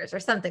behaviors or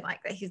something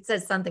like that. He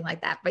says something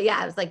like that. But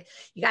yeah, it was like,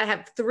 you got to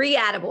have 3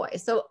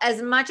 attaboys. So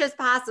as much as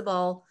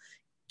possible,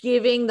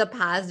 giving the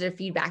positive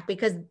feedback,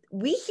 because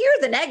we hear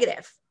the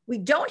negative. We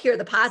don't hear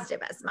the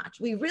positive as much.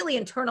 We really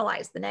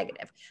internalize the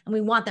negative, and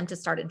we want them to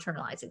start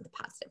internalizing the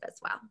positive as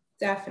well.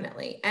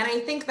 Definitely. And I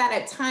think that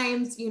at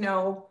times, you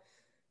know,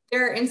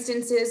 there are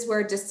instances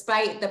where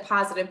despite the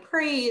positive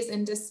praise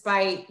and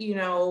despite, you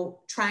know,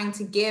 trying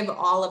to give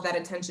all of that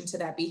attention to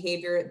that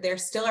behavior, there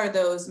still are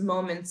those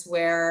moments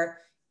where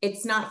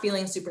it's not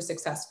feeling super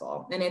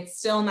successful, and it's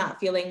still not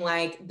feeling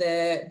like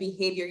the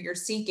behavior you're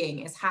seeking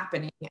is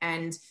happening,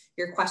 and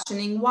you're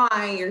questioning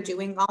why you're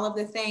doing all of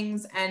the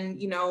things.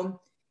 And, you know,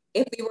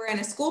 if we were in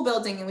a school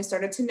building and we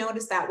started to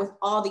notice that with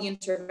all the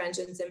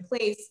interventions in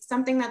place,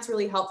 something that's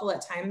really helpful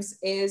at times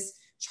is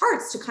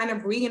charts to kind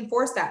of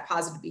reinforce that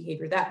positive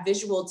behavior, that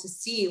visual to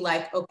see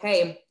like,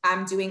 okay,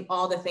 I'm doing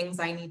all the things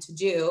I need to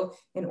do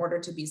in order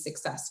to be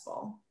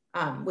successful,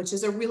 which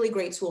is a really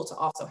great tool to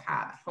also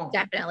have at home.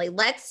 Definitely.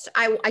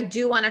 I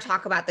do want to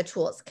talk about the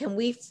tools. Can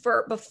we,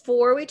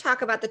 before we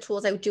talk about the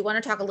tools, I do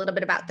want to talk a little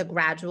bit about the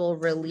gradual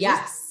release.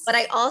 Yes. But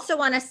I also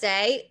want to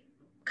say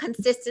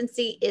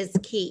consistency is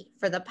key.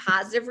 For the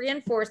positive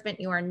reinforcement,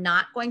 you are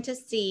not going to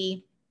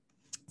see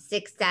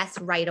success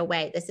right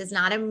away. This is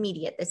not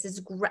immediate. This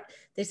is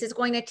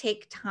going to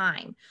take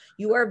time.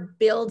 You are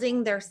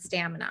building their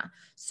stamina.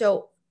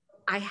 So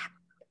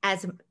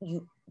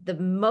the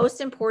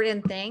most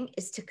important thing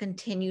is to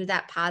continue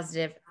that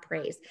positive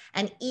praise.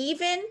 And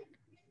even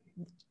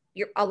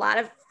a lot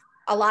of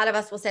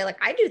us will say like,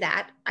 I do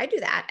that.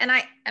 And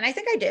I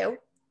think I do.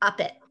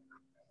 Up it.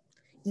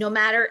 No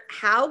matter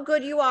how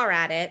good you are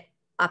at it,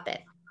 up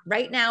it.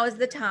 Right now is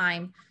the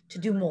time to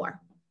do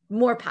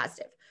more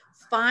positive.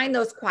 Find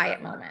those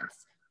quiet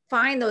moments.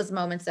 Find those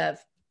moments of,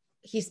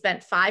 he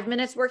spent 5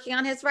 minutes working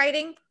on his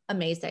writing.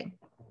 Amazing.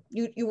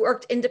 You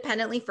worked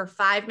independently for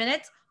 5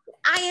 minutes.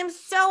 I am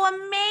so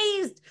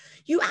amazed.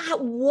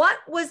 What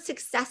was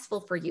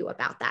successful for you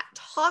about that?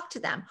 Talk to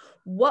them.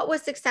 What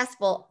was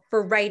successful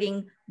for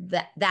writing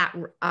that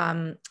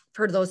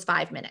for those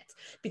 5 minutes?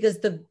 Because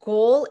the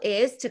goal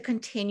is to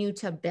continue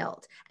to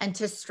build and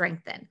to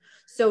strengthen.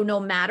 So no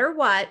matter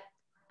what,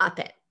 up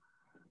it.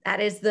 That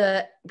is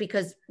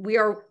because we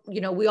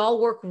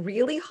all work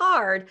really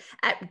hard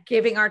at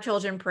giving our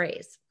children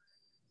praise.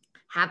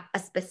 Have a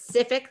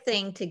specific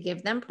thing to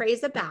give them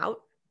praise about.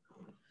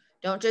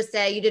 Don't just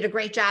say you did a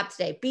great job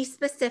today. Be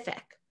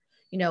specific.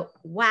 You know,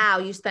 wow,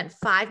 you spent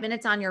 5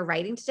 minutes on your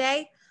writing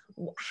today.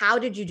 How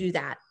did you do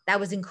that?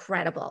 That was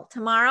incredible.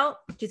 Tomorrow,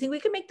 do you think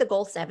we can make the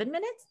goal 7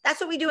 minutes?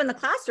 That's what we do in the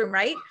classroom,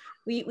 right?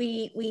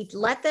 We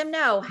let them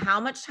know how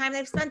much time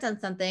they've spent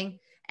on something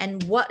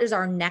and what is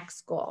our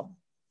next goal.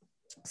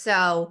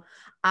 So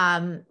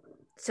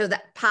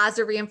that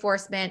positive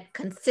reinforcement,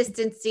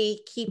 consistency,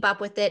 keep up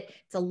with it.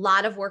 It's a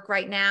lot of work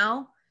right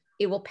now.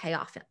 It will pay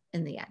off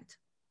in the end.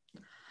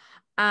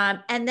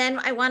 And then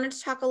we wanted to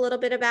talk a little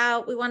bit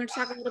about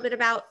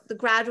the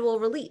gradual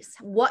release.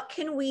 What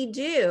can we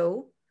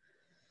do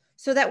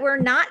so that we're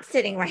not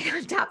sitting right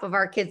on top of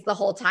our kids the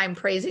whole time,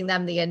 praising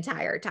them the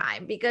entire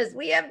time? Because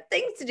we have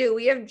things to do.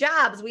 We have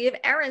jobs, we have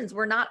errands.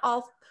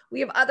 We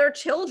have other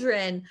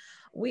children.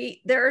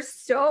 There's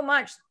so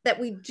much that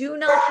we do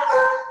not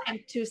have time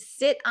to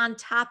sit on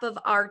top of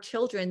our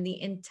children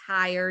the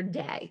entire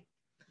day.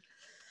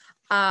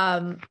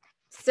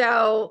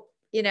 So,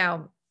 you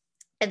know,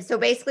 and so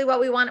basically what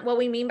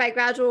we mean by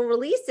gradual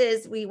release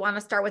is we want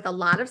to start with a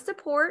lot of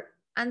support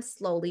and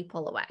slowly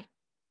pull away.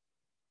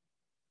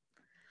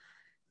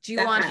 Do you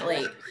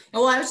Definitely.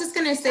 Well, I was just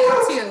going to say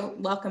too,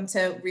 welcome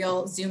to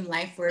real Zoom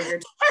life where you're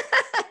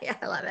yeah,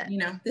 I love it. You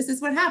know, this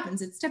is what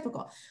happens. It's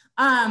typical.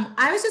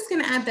 I was just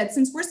going to add that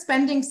since we're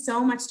spending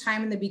so much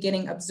time in the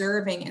beginning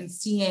observing and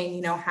seeing,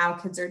 you know, how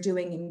kids are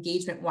doing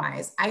engagement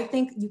wise, I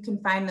think you can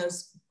find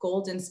those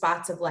golden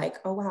spots of like,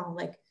 oh, wow,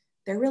 like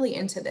they're really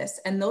into this.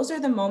 And those are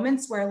the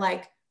moments where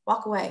like,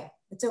 walk away.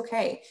 It's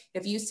okay.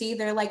 If you see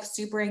they're like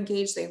super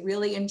engaged, they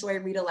really enjoy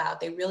read aloud,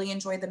 they really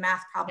enjoy the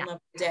math problem of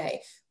the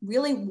day,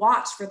 really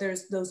watch for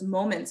those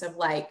moments of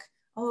like,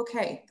 oh,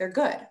 okay, they're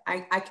good.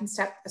 I can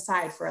step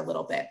aside for a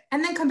little bit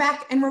and then come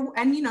back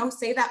and you know,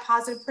 say that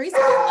positive praise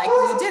again, like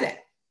you did it.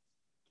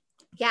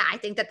 Yeah, I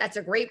think that's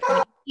a great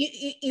point.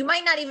 You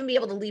might not even be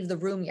able to leave the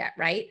room yet,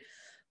 right?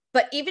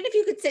 But even if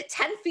you could sit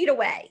 10 feet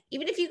away,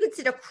 even if you could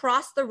sit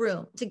across the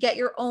room to get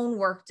your own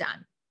work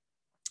done,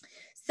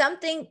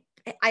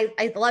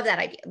 I love that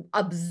idea.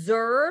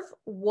 Observe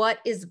what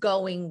is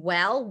going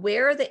well.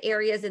 Where are the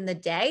areas in the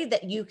day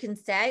that you can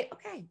say,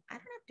 okay, I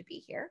don't have to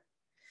be here.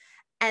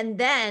 And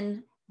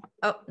then,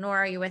 oh,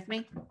 Nora, are you with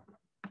me?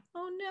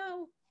 Oh,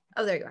 no.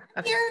 Oh, there you are.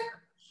 Okay. Here.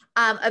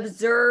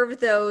 Observe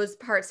those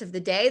parts of the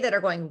day that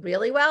are going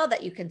really well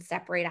that you can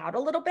separate out a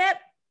little bit.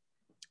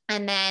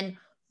 And then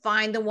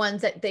find the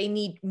ones that they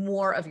need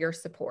more of your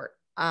support.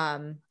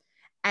 And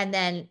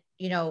then,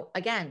 you know,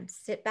 again,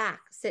 sit back,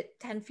 sit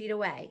 10 feet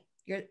away.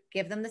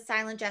 Give them the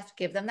silent gesture,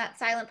 give them that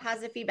silent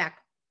positive feedback.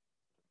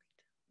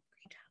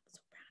 Great job. So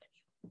proud of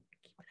you.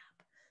 Keep it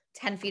up.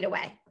 10 feet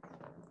away.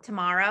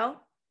 Tomorrow,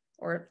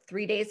 or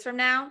 3 days from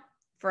now,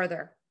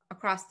 further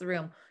across the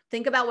room.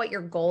 Think about what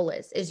your goal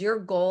is. Is your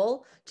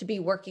goal to be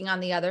working on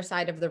the other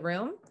side of the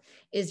room?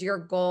 Is your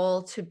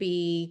goal to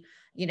be,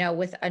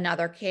 with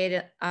another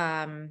kid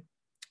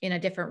in a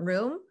different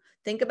room?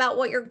 Think about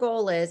what your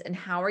goal is and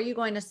how are you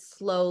going to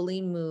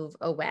slowly move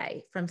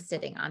away from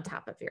sitting on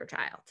top of your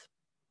child,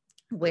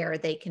 where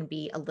they can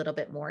be a little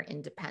bit more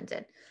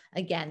independent.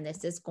 Again,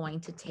 this is going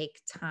to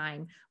take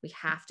time. We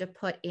have to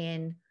put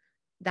in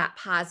that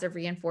positive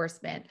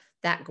reinforcement,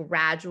 that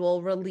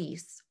gradual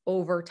release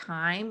over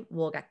time.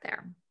 We'll get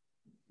there.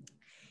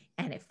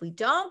 And if we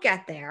don't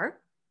get there,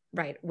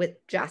 right, with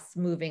just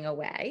moving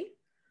away,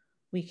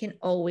 we can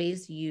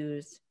always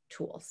use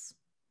tools.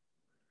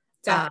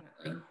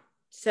 Definitely.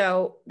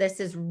 So this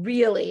is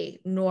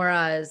really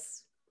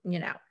Nora's,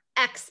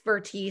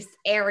 expertise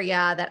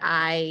area that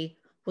I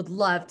would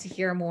love to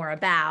hear more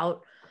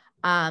about.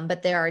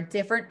 But there are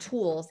different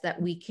tools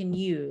that we can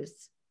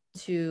use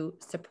to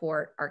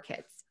support our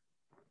kids.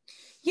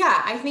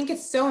 Yeah, I think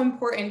it's so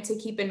important to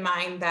keep in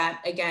mind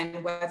that,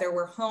 again, whether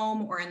we're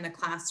home or in the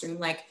classroom,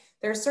 like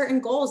there are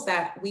certain goals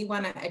that we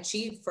want to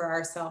achieve for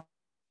ourselves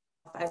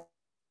as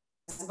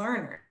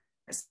learners.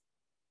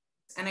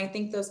 And I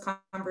think those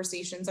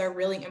conversations are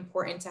really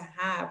important to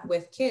have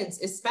with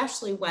kids,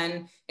 especially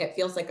when it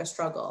feels like a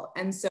struggle.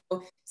 And so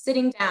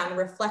sitting down,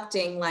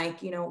 reflecting, like,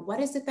 what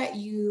is it that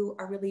you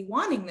are really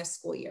wanting this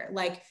school year?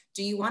 Like,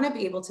 do you want to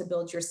be able to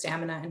build your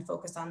stamina and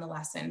focus on the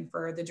lesson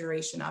for the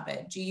duration of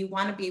it? Do you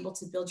want to be able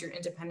to build your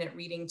independent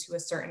reading to a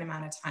certain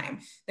amount of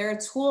time? There are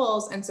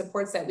tools and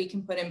supports that we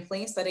can put in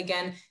place that,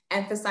 again,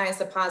 emphasize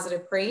the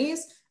positive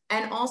praise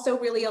and also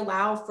really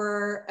allow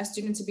for a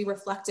student to be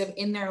reflective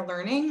in their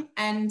learning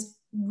and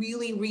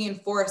really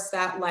reinforce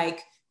that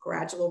like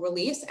gradual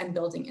release and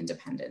building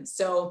independence.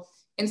 So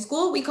in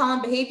school, we call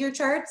them behavior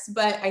charts,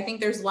 but I think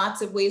there's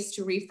lots of ways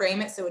to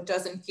reframe it so it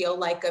doesn't feel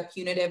like a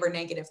punitive or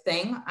negative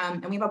thing.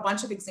 And we have a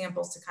bunch of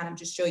examples to kind of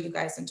just show you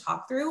guys and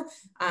talk through,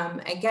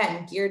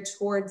 again, geared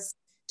towards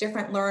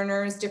different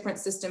learners, different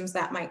systems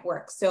that might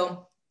work.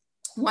 So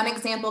one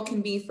example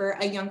can be for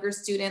a younger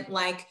student,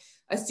 like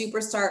a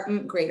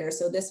superstar grader.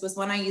 So this was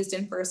one I used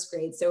in first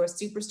grade. So a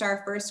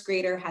superstar first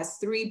grader has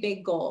 3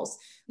 big goals,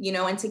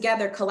 and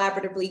together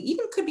collaboratively,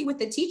 even could be with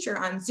the teacher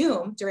on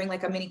Zoom during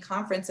like a mini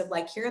conference of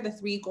like, here are the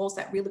 3 goals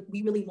that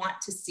we really want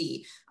to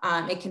see.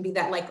 It can be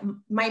that like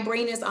my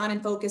brain is on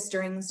and focused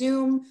during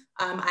Zoom.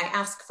 I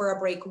ask for a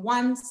break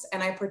once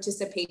and I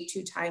participate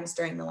 2 times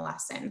during the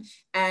lesson.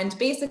 And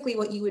basically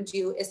what you would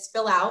do is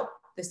fill out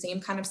the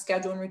same kind of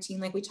schedule and routine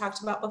like we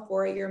talked about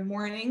before, your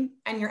morning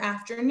and your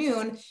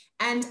afternoon.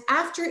 And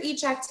after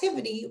each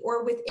activity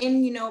or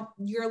within,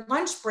 your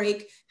lunch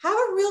break, have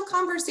a real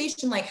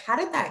conversation. Like, how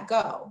did that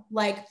go?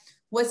 Like,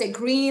 was it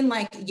green?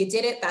 Like, you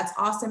did it. That's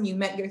awesome. You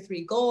met your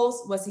 3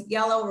 goals. Was it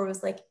yellow or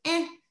was like,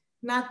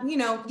 not, you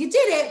did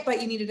it,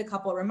 but you needed a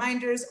couple of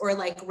reminders, or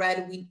like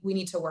red, we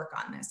need to work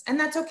on this. And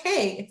that's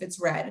okay if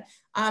it's red.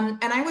 And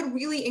I would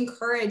really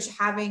encourage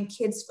having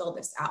kids fill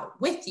this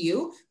out with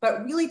you,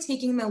 but really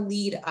taking the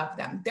lead of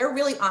them. They're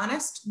really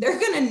honest. They're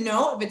going to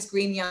know if it's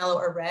green, yellow,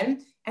 or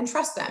red, and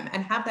trust them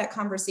and have that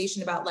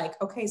conversation about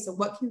like, okay, so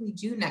what can we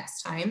do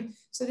next time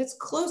so that it's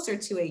closer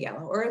to a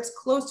yellow or it's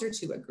closer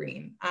to a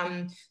green?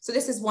 So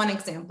this is one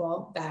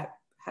example that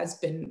has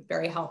been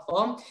very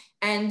helpful.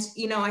 And,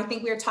 I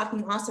think we were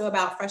talking also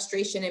about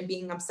frustration and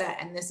being upset.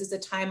 And this is a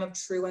time of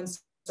true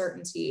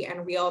uncertainty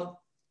and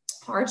real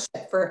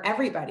hardship for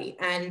everybody.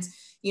 And,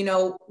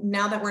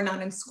 now that we're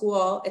not in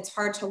school, it's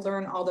hard to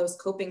learn all those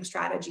coping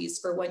strategies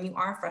for when you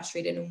are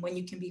frustrated and when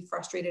you can be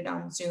frustrated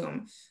on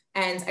Zoom.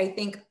 And I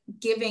think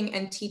giving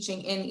and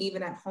teaching in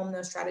even at home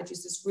those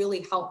strategies is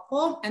really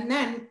helpful. And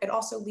then it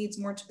also leads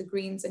more to the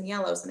greens and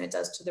yellows than it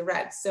does to the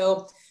reds.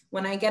 So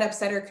when I get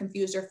upset or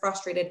confused or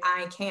frustrated,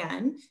 I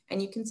can,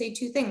 and you can say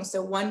 2 things.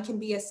 So one can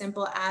be as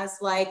simple as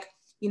like,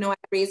 I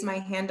raise my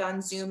hand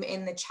on Zoom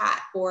in the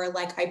chat, or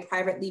like I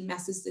privately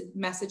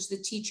message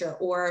the teacher,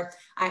 or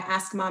I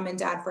ask mom and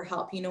dad for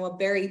help, a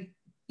very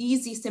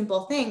easy,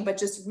 simple thing, but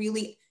just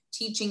really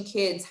teaching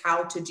kids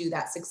how to do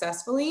that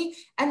successfully.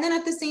 And then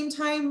at the same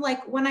time,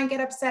 like when I get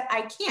upset,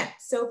 I can't.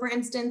 So for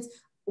instance,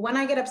 when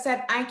I get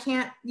upset, I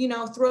can't,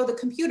 throw the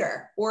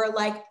computer or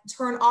like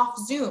turn off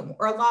Zoom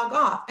or log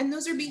off. And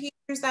those are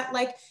behaviors that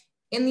like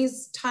in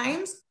these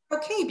times,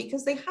 okay,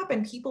 because they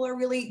happen, people are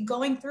really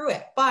going through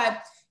it,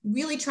 but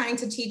really trying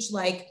to teach,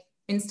 like,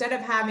 instead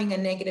of having a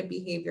negative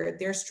behavior,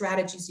 there are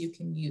strategies you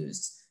can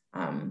use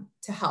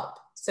to help.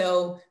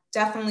 So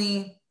definitely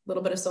a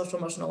little bit of social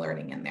emotional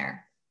learning in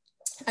there.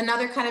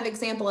 Another kind of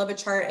example of a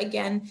chart,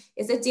 again,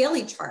 is a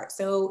daily chart.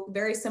 So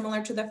very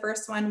similar to the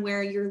first one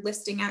where you're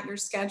listing out your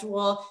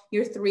schedule,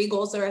 your 3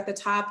 goals are at the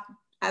top.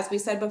 As we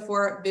said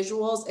before,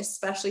 visuals,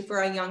 especially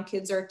for our young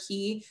kids, are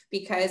key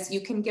because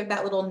you can give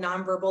that little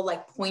nonverbal,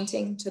 like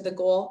pointing to the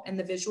goal and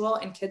the visual,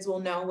 and kids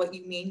will know what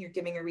you mean. You're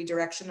giving a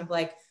redirection of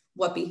like,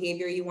 what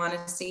behavior you want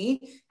to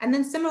see. And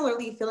then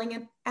similarly, filling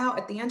it out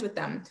at the end with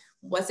them.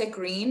 Was it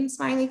green,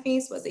 smiley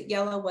face? Was it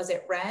yellow? Was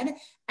it red?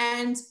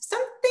 And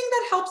something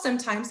that helps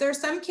sometimes, there are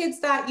some kids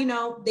that, you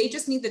know, they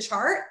just need the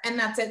chart and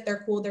that's it.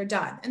 They're cool, they're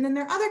done. And then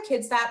there are other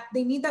kids that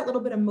they need that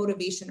little bit of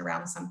motivation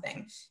around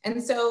something.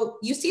 And so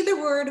you see the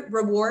word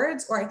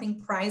rewards, or I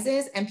think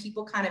prizes, and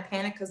people kind of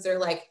panic because they're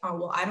like, oh,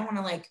 well, I don't want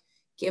to like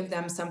give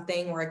them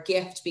something or a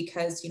gift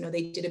because, you know,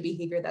 they did a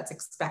behavior that's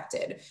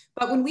expected.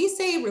 But when we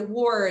say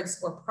rewards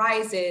or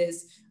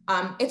prizes,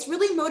 it's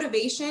really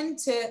motivation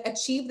to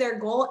achieve their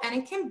goal. And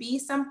it can be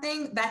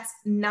something that's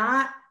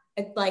not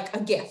like a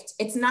gift.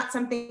 It's not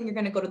something you're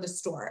going to go to the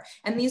store.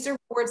 And these are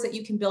rewards that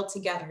you can build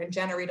together and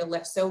generate a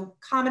lift. So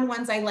common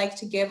ones I like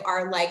to give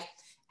are like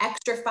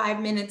extra 5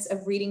 minutes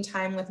of reading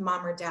time with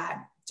mom or dad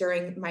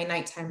during my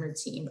nighttime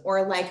routine,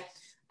 or like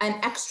an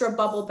extra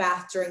bubble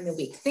bath during the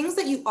week. Things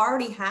that you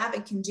already have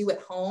and can do at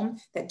home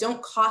that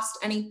don't cost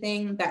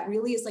anything, that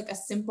really is like a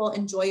simple,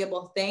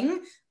 enjoyable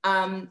thing.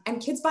 And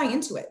kids buy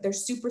into it. They're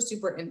super,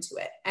 super into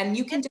it. And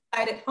you can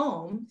decide at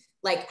home,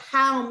 like,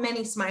 how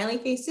many smiley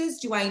faces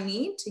do I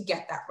need to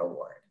get that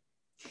reward?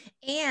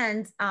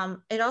 And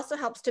it also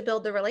helps to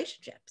build the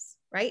relationships,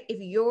 right?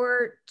 If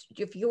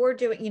you're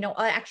doing, you know,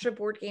 an extra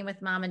board game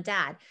with mom and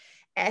dad,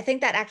 I think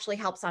that actually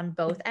helps on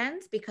both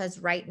ends, because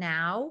right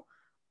now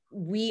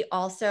we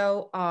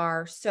also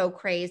are so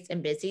crazed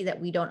and busy that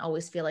we don't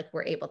always feel like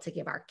we're able to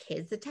give our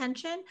kids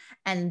attention,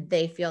 and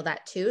they feel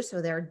that too.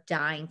 So they're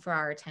dying for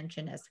our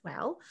attention as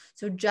well.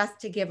 So just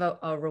to give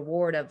a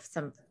reward of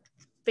some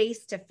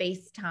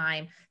face-to-face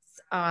time,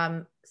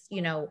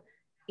 you know,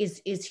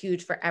 is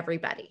huge for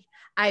everybody.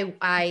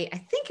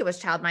 I think it was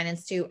Child Mind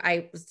Institute.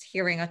 I was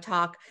hearing a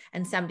talk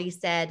and somebody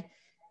said,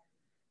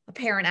 a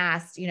parent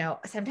asked, you know,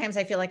 sometimes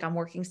I feel like I'm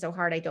working so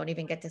hard, I don't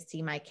even get to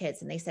see my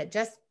kids. And they said,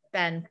 just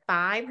spend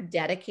 5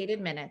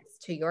 dedicated minutes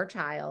to your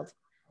child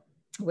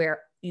where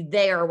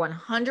they are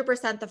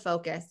 100% the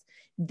focus.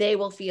 They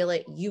will feel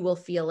it. You will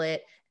feel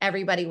it.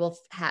 Everybody will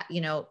have,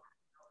 you know,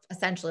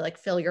 essentially like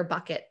fill your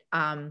bucket.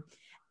 And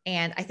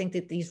I think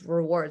that these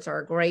rewards are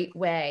a great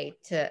way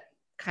to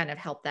kind of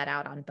help that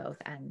out on both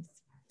ends.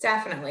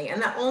 Definitely.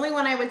 And the only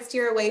one I would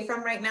steer away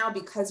from right now,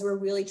 because we're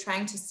really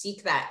trying to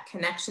seek that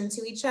connection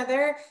to each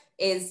other,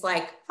 is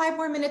like 5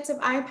 more minutes of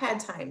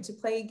iPad time to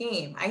play a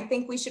game. I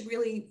think we should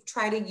really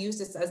try to use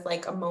this as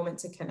like a moment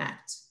to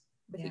connect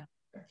with each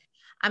other.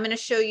 I'm going to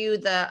show you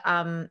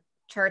the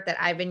chart that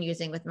I've been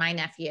using with my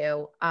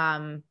nephew.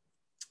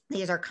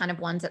 These are kind of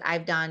ones that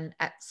I've done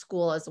at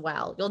school as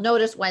well. You'll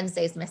notice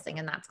Wednesday's missing,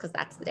 and that's because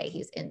that's the day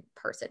he's in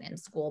person in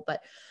school.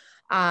 But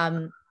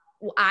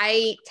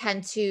I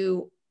tend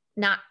to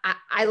not,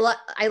 I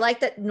like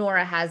that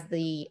Nora has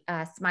the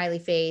smiley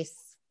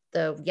face,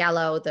 the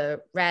yellow,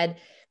 the red,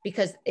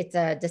 because it's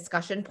a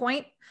discussion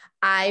point.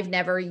 I've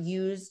never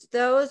used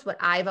those. What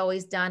I've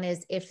always done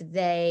is if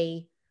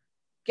they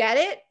get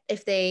it,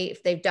 if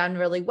they've done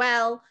really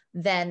well,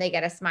 then they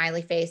get a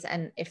smiley face.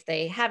 And if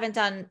they haven't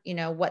done, you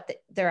know, what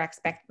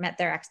met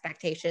their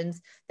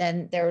expectations,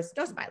 then there's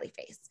no smiley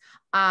face.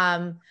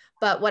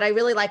 But what I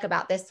really like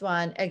about this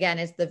one, again,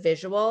 is the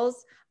visuals.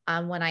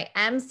 When I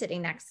am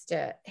sitting next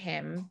to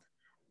him,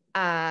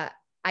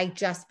 I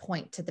just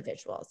point to the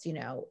visuals. You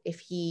know, if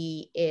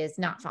he is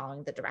not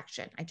following the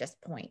direction, I just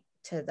point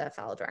to the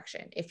follow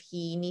direction. If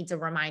he needs a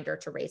reminder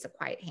to raise a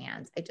quiet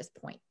hand, I just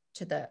point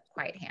to the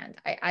quiet hand.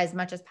 As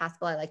much as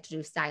possible, I like to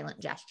do silent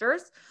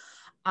gestures.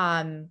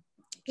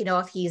 You know,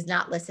 if he's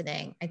not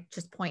listening, I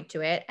just point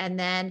to it. And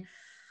then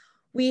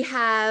we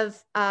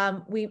have,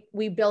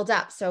 we build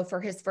up. So for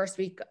his first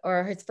week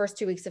or his first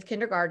 2 weeks of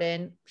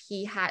kindergarten,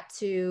 he had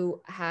to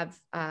have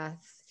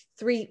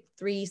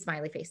three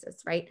smiley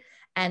faces, right?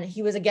 And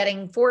he was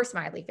getting 4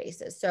 smiley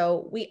faces.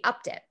 So we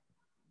upped it.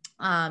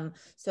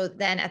 So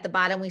then at the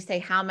bottom, we say,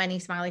 how many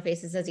smiley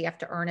faces does he have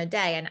to earn a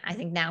day? And I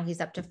think now he's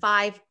up to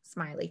 5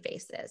 smiley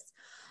faces.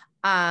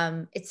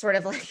 It's sort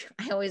of like,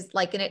 I always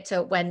liken it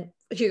to when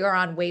you're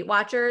on Weight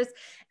Watchers.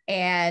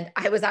 And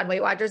I was on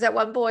Weight Watchers at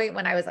one point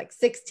when I was like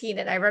 16.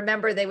 And I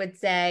remember they would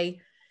say,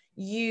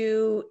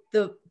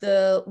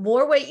 the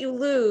more weight you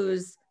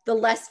lose, the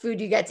less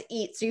food you get to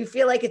eat. So you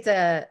feel like it's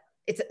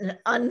an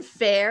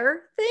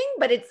unfair thing,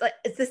 but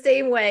it's the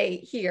same way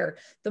here.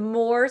 The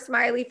more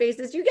smiley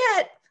faces you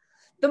get,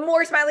 the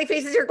more smiley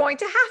faces you're going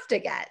to have to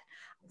get.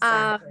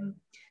 Exactly.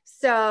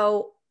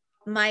 So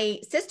my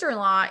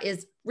sister-in-law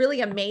is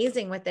really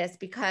amazing with this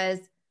because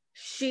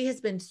she has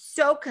been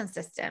so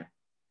consistent,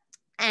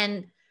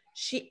 and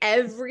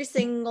every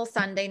single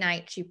Sunday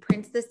night, she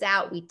prints this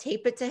out. We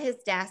tape it to his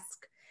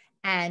desk,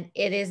 and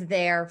it is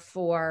there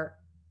for,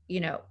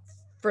 you know,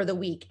 for the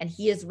week, and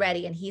he is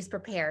ready and he's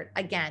prepared.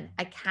 Again,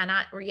 I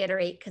cannot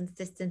reiterate,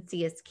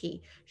 consistency is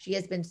key. She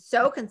has been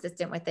so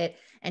consistent with it,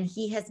 and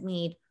he has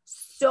made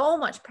so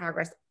much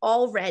progress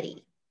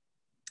already.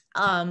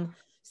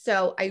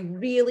 So I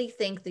really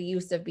think the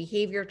use of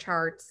behavior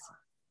charts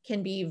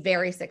can be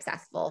very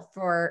successful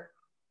for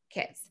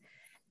kids.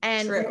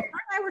 And Nora and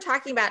I were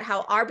talking about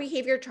how our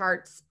behavior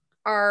charts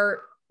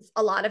are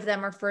a lot of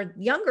them are for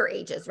younger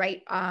ages,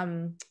 right?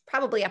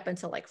 Probably up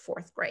until like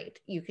 4th grade,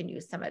 you can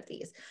use some of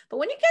these. But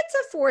when you get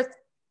to 4th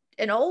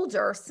and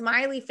older,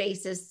 smiley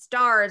faces,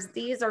 stars,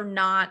 these are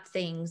not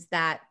things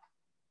that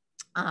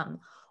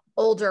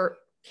older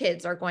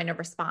kids are going to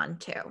respond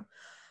to.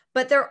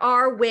 But there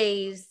are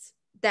ways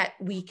that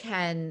we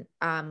can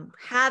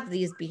have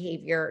these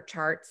behavior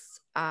charts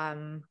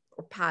or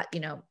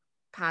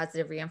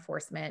positive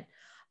reinforcement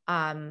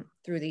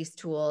through these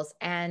tools.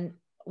 And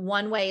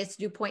one way is to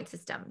do point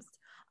systems.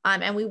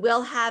 And we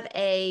will have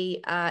a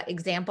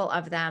example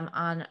of them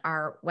on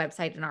our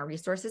website and our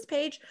resources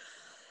page.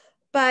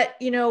 But,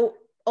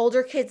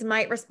 older kids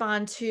might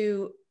respond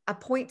to a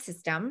point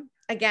system.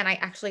 Again, I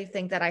actually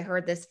think that I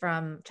heard this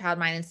from Child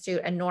Mind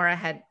Institute, and Nora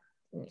had,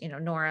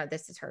 Nora,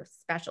 this is her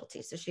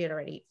specialty. So she had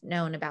already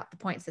known about the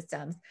point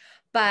systems,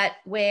 but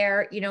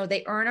where,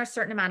 they earn a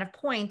certain amount of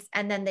points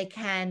and then they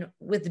can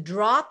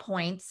withdraw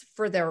points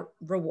for their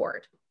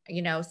reward.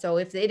 So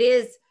if it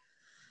is,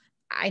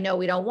 I know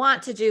we don't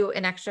want to do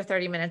an extra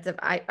 30 minutes of,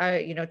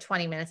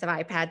 20 minutes of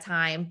iPad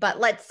time, but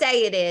let's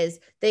say it is,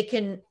 they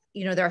can,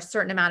 there are a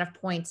certain amount of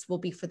points will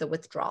be for the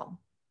withdrawal.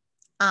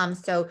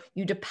 So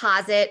you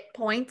deposit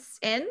points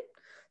in.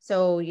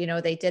 So,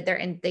 they did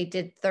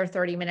their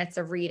 30 minutes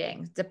of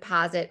reading,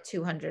 deposit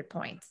 200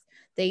 points.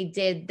 They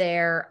did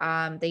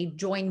they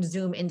joined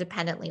Zoom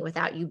independently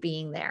without you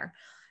being there,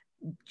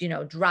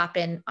 drop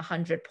in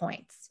 100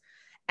 points.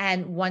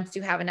 And once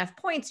you have enough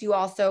points, you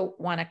also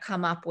want to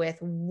come up with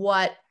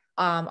what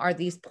are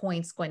these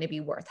points going to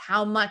be worth?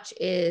 How much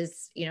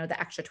is, the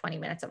extra 20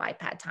 minutes of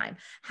iPad time?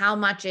 How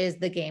much is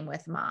the game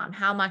with mom?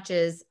 How much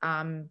is,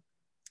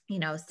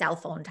 cell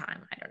phone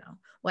time? I don't know.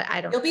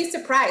 You'll be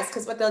surprised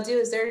because what they'll do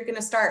is they're going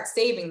to start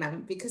saving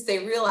them because they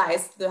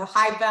realize the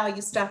high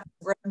value stuff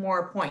is worth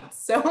more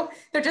points. So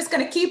they're just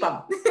going to keep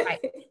them. Right.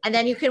 And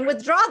then you can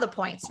withdraw the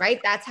points, right?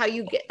 That's how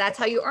you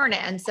earn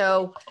it. And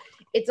so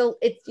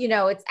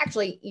it's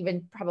actually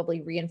even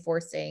probably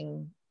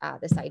reinforcing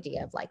this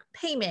idea of like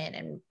payment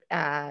and,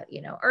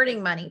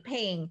 earning money,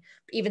 paying,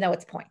 even though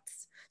it's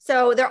points.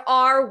 So there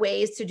are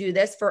ways to do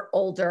this for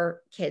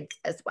older kids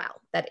as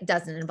well, that it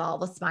doesn't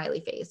involve a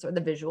smiley face or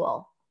the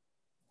visual.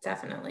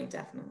 Definitely.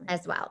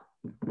 As well.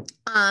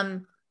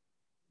 Go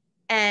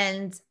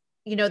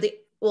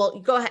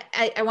ahead.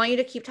 I want you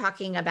to keep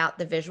talking about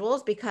the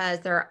visuals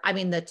because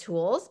the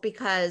tools,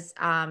 because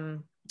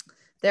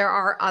there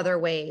are other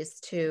ways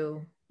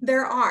to.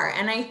 There are.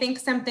 And I think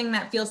something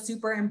that feels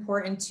super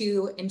important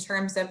too, in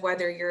terms of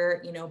whether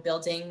you're,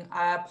 building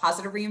a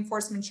positive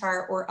reinforcement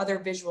chart or other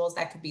visuals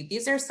that could be,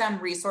 these are some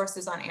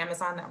resources on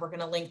Amazon that we're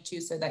going to link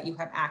to so that you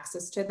have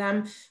access to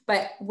them,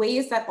 but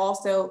ways that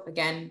also,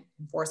 again,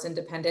 enforce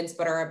independence,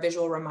 but are a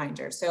visual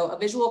reminder. So a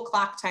visual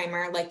clock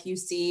timer, like you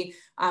see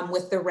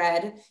with the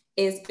red,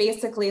 is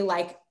basically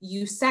like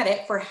you set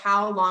it for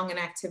how long an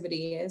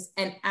activity is.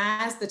 And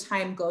as the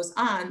time goes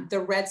on, the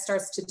red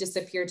starts to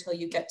disappear till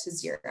you get to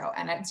 0.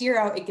 And at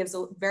 0, it gives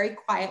a very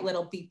quiet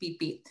little beep, beep,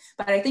 beep.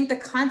 But I think the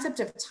concept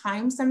of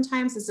time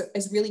sometimes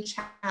is really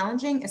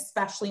challenging,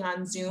 especially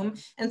on Zoom.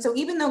 And so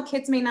even though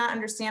kids may not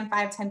understand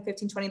 5, 10,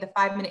 15, 20, the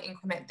 5-minute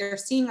increment, they're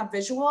seeing a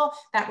visual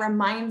that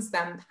reminds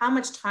them how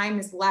much time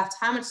is left,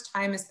 how much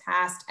time has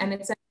passed. And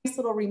it's a nice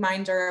little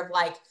reminder of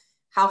like,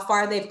 how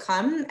far they've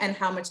come and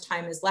how much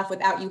time is left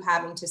without you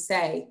having to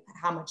say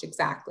how much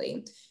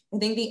exactly. I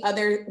think the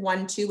other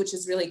one too, which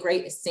is really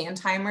great, is sand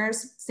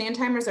timers. Sand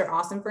timers are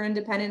awesome for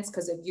independence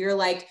because if you're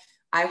like,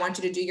 I want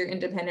you to do your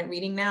independent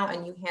reading now,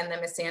 and you hand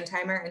them a sand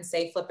timer and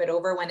say, flip it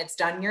over, when it's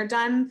done, you're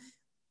done.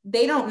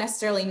 They don't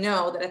necessarily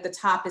know that at the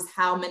top is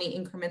how many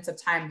increments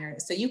of time there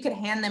is. So you could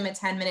hand them a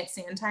 10-minute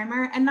sand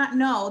timer and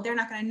they're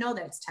not going to know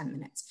that it's 10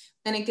 minutes.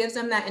 And it gives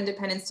them that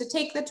independence to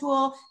take the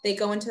tool. They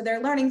go into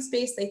their learning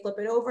space, they flip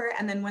it over.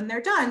 And then when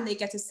they're done, they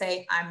get to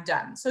say, I'm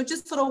done. So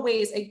just little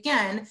ways,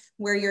 again,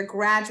 where you're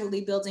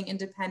gradually building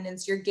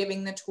independence, you're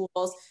giving the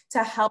tools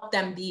to help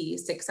them be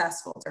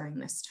successful during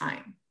this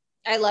time.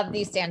 I love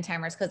these sand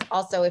timers because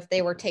also if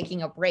they were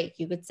taking a break,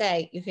 you could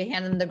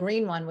hand them the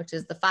green one, which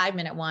is the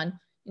 5-minute one.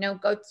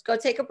 Go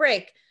take a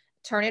break,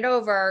 turn it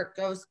over,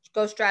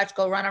 go stretch,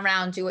 go run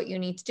around, do what you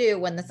need to do.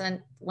 When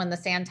the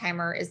sand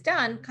timer is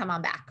done, come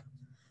on back.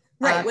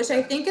 Right, which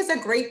I think is a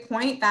great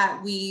point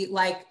that we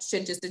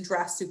should just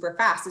address super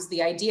fast, is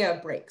the idea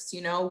of breaks.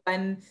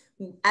 When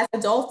as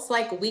adults,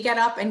 we get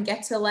up and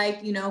get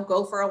to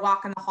go for a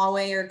walk in the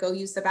hallway or go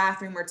use the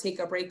bathroom or take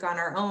a break on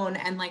our own.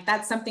 And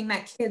that's something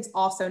that kids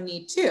also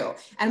need too.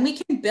 And we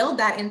can build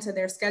that into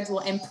their schedule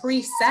and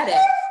preset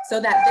it so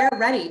that they're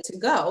ready to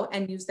go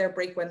and use their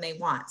break when they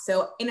want.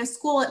 So in a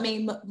school, it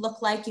may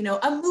look like,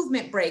 a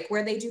movement break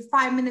where they do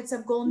 5 minutes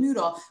of goal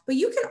noodle, but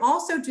you can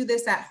also do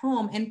this at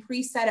home and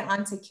preset it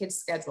onto kids'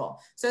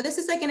 schedule. So this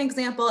is an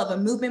example of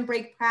a movement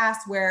break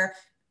class where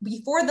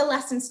before the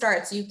lesson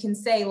starts, you can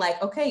say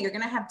like, okay, you're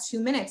going to have 2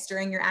 minutes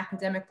during your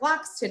academic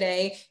blocks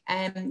today,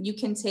 and you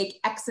can take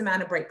X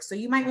amount of breaks. So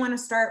you might want to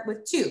start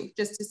with 2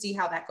 just to see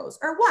how that goes,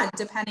 or 1,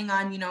 depending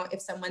on,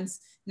 if someone's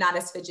not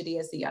as fidgety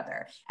as the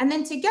other. And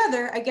then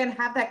together, again,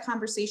 have that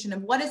conversation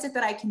of what is it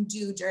that I can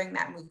do during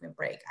that movement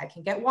break? I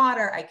can get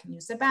water, I can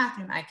use the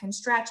bathroom, I can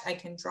stretch, I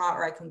can draw,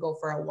 or I can go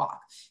for a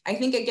walk. I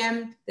think,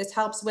 again, this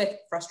helps with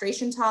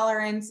frustration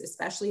tolerance,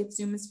 especially if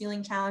Zoom is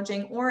feeling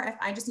challenging, or if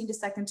I just need a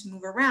second to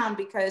move around,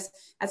 because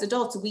as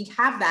adults, we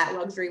have that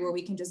luxury where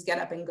we can just get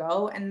up and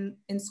go. And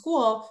in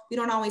school, we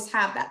don't always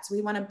have that. So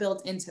we want to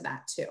build into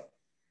that too.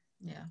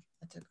 Yeah,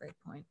 that's a great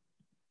point.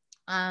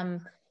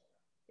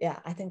 Yeah,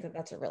 I think that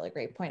that's a really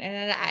great point.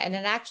 And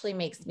it actually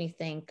makes me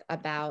think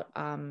about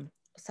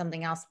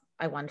something else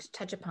I wanted to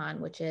touch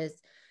upon, which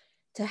is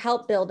to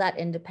help build that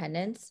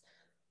independence.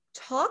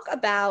 Talk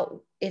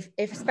about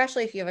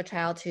especially if you have a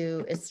child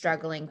who is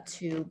struggling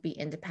to be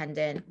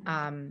independent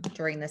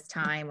during this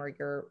time, or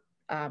you're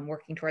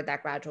working toward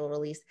that gradual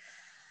release.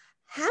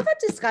 Have a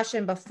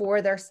discussion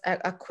before there's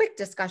a quick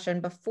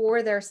discussion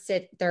before they're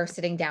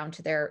sitting down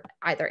to their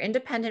either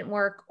independent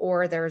work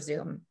or their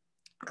Zoom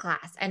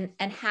class, and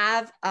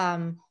have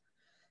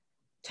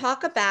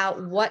talk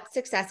about what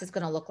success is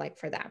going to look like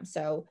for them.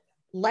 So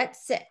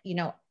let's say,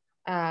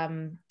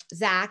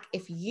 Zach,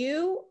 if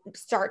you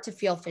start to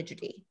feel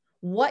fidgety,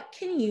 what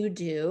can you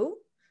do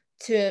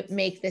to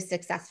make this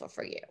successful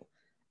for you?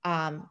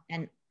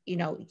 And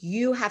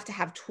you have to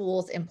have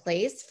tools in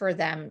place for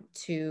them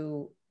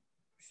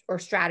or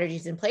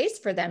strategies in place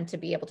for them to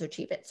be able to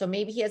achieve it. So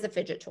maybe he has a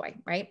fidget toy,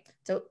 right?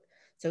 So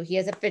he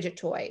has a fidget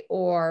toy,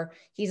 or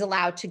he's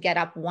allowed to get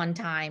up one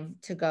time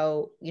to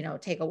go,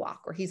 take a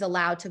walk, or he's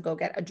allowed to go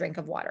get a drink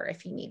of water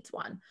if he needs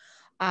one.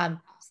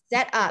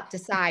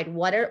 Decide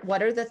what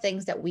are the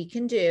things that we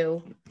can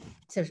do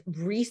to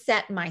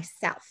reset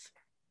myself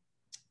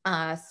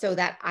so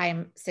that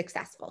I'm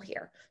successful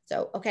here.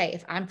 So, okay,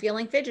 if I'm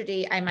feeling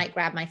fidgety, I might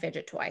grab my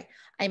fidget toy.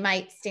 I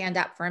might stand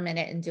up for a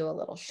minute and do a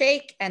little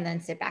shake and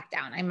then sit back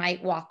down. I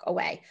might walk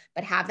away,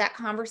 but have that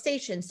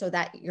conversation so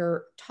that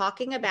you're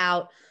talking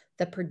about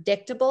the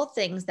predictable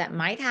things that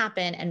might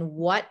happen and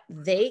what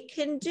they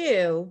can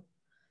do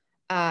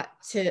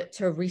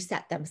to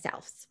reset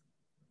themselves.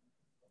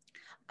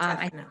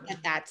 I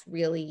think that's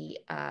really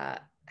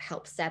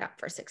helps set up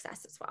for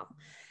success as well.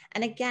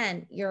 And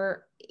again,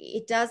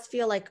 it does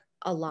feel like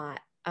a lot.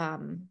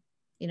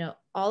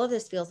 All of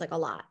this feels like a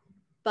lot,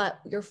 but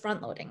you're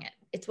front loading it.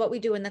 It's what we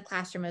do in the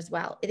classroom as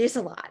well. It is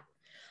a lot,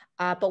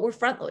 but we're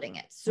front loading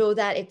it so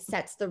that it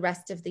sets the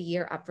rest of the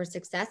year up for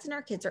success, and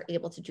our kids are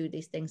able to do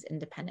these things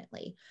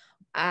independently.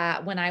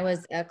 When I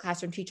was a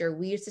classroom teacher,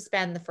 we used to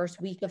spend the first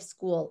week of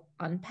school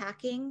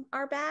unpacking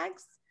our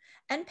bags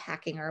and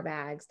packing our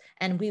bags,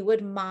 and we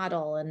would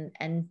model and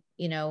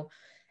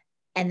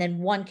then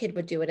one kid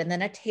would do it, and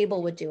then a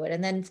table would do it,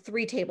 and then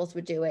 3 tables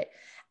would do it.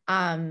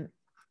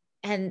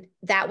 And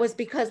that was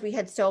because we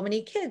had so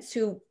many kids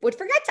who would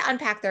forget to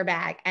unpack their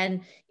bag,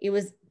 and it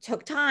was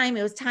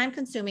time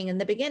consuming in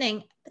the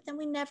beginning, but then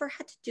we never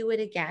had to do it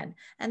again.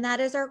 And that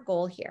is our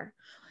goal here.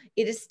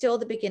 It is still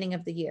the beginning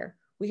of the year.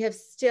 We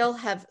still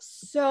have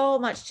so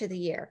much to the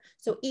year.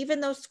 So even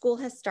though school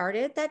has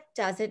started, that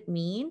doesn't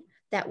mean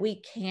that we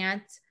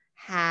can't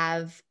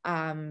have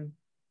a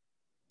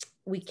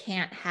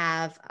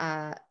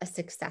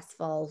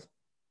successful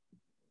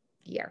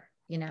year,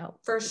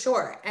 For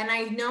sure. And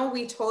I know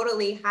we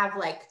totally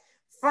have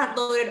front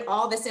loaded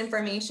all this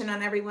information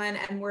on everyone,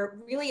 and we're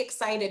really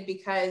excited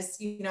because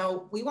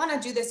we want to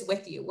do this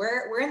with you.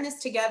 We're in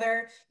this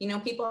together.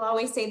 People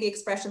always say the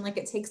expression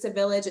it takes a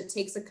village, it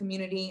takes a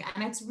community,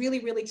 and it's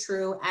really, really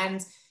true.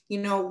 And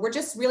we're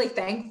just really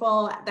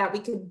thankful that we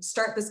could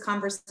start this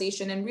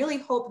conversation, and really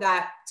hope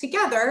that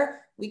together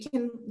we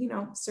can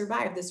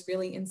survive this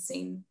really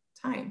insane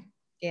time.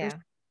 Yeah.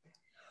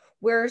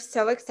 We're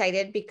so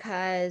excited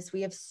because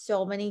we have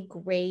so many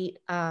great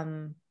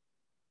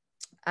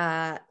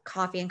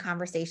coffee and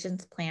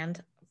conversations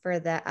planned for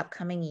the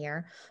upcoming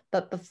year.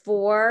 But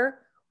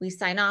before we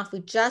sign off, we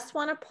just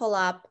want to pull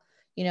up,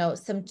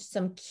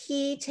 some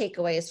key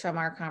takeaways from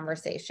our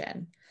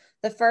conversation.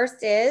 The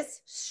first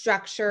is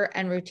structure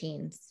and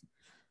routines.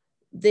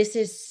 This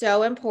is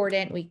so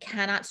important. We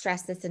cannot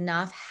stress this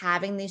enough.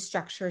 Having these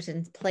structures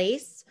in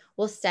place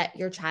will set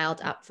your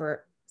child up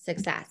for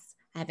success.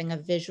 Having a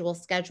visual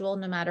schedule,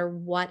 no matter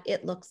what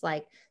it looks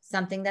like,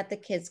 something that the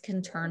kids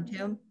can turn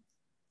to.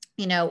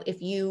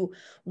 If you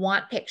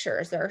want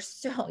pictures,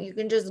 you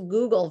can just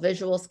Google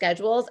visual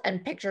schedules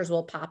and pictures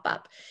will pop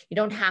up. You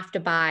don't have to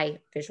buy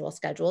visual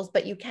schedules,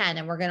 but you can.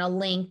 And we're going to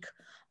link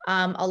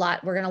a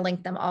lot. We're going to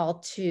link them all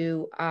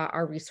to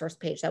our resource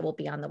page that will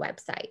be on the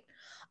website.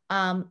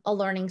 A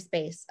learning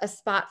space, a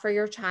spot for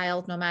your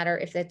child, no matter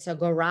if it's a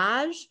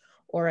garage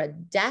or a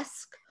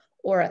desk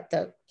or at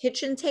the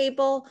kitchen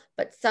table,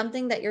 but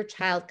something that your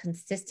child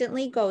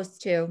consistently goes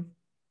to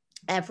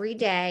every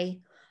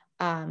day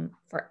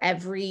for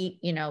every,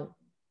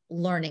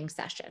 learning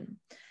session.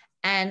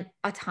 And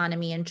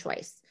autonomy and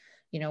choice.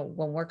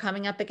 When we're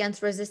coming up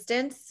against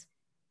resistance,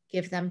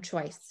 give them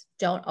choice.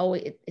 Don't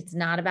always, it's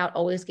not about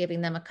always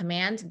giving them a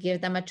command,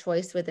 give them a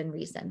choice within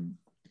reason.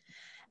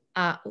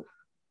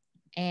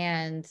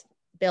 And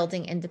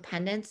building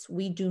independence.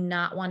 We do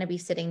not want to be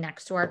sitting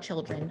next to our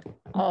children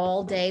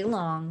all day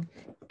long,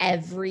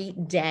 every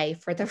day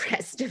for the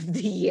rest of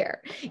the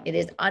year. It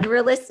is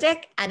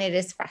unrealistic and it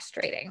is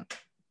frustrating.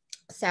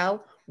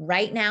 So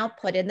right now,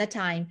 put in the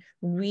time,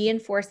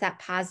 reinforce that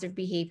positive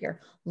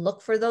behavior.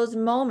 Look for those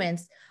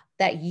moments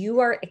that you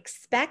are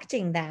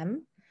expecting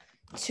them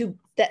to,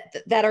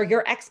 that are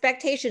your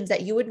expectations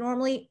that you would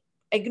normally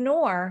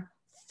ignore.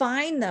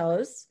 Find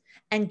those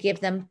and give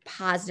them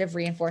positive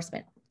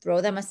reinforcement. Throw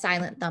them a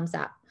silent thumbs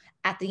up.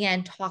 At the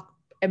end,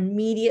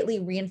 immediately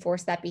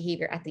reinforce that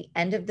behavior at the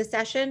end of the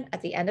session,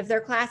 at the end of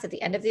their class, at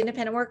the end of the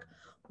independent work.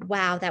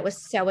 Wow, that was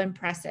so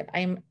impressive.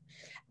 I'm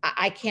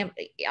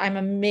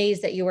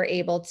amazed that you were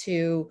able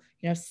to,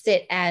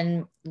 sit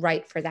and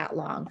write for that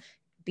long.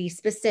 Be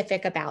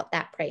specific about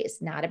that praise,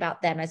 not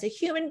about them as a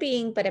human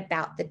being, but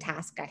about the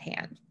task at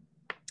hand.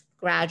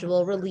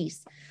 Gradual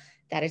release.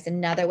 That is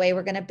another way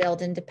we're going to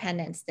build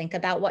independence. Think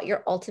about what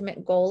your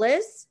ultimate goal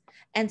is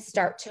and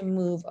start to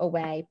move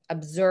away.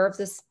 Observe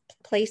the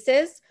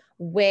places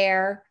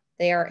where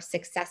they are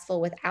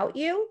successful without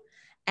you.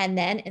 And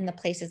then in the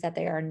places that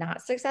they are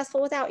not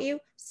successful without you,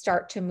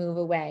 start to move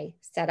away.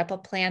 Set up a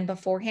plan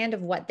beforehand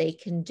of what they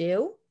can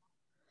do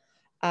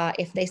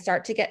if they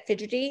start to get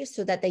fidgety,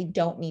 so that they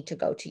don't need to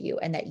go to you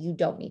and that you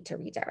don't need to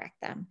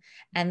redirect them.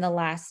 And the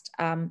last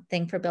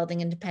thing for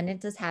building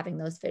independence is having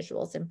those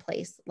visuals in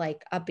place,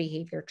 like a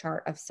behavior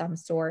chart of some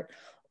sort,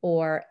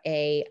 or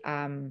a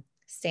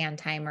stand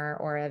timer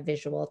or a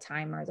visual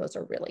timer. Those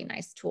are really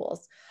nice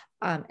tools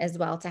as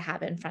well to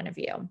have in front of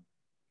you,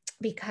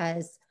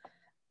 because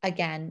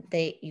again,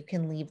 you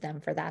can leave them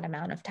for that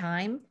amount of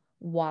time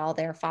while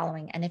they're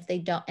following. And if they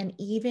don't, and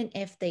even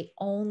if they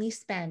only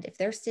spend, if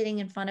they're sitting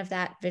in front of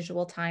that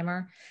visual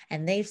timer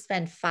and they've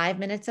spent 5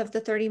 minutes of the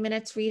 30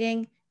 minutes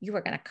reading, you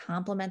are going to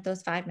compliment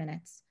those 5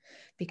 minutes,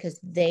 because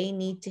they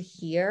need to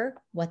hear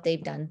what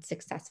they've done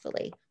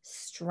successfully.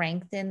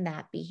 Strengthen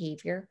that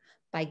behavior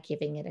by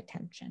giving it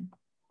attention.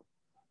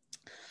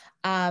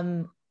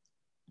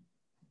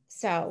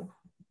 So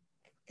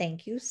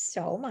thank you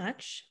so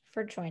much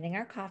for joining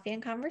our coffee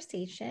and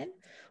conversation.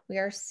 We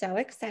are so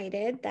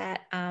excited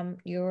that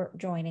you're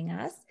joining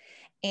us,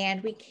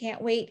 and we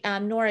can't wait.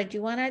 Nora, do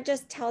you want to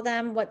just tell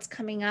them what's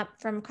coming up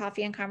from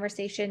Coffee and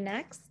Conversation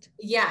next?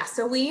 Yeah,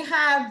 so we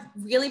have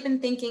really been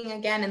thinking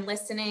again and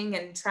listening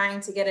and trying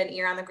to get an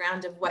ear on the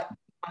ground of what we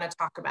want to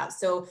talk about.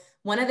 So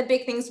one of the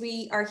big things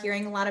we are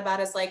hearing a lot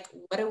about is like,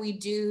 what do we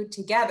do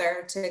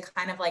together to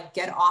kind of like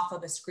get off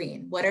of a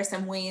screen? What are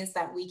some ways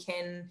that we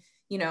can,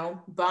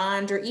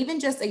 bond, or even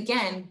just,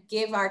 again,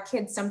 give our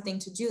kids something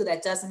to do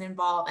that doesn't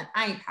involve an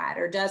iPad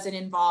or doesn't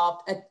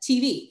involve a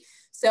TV.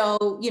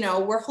 So,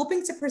 we're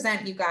hoping to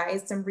present you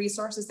guys some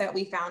resources that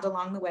we found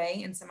along the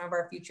way in some of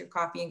our future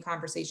coffee and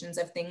conversations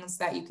of things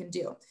that you can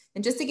do.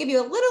 And just to give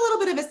you a little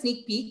bit of a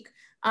sneak peek,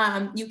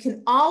 you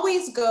can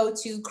always go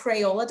to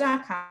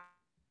Crayola.com.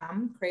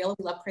 Crayola,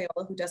 we love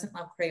Crayola, who doesn't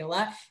love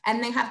Crayola?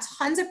 And they have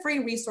tons of free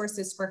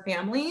resources for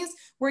families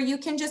where you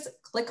can just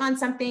click on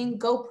something,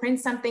 go print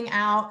something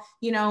out,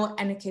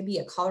 and it could be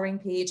a coloring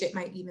page. It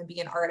might even be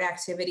an art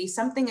activity,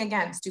 something,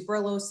 again, super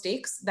low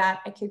stakes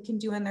that a kid can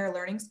do in their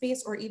learning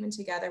space or even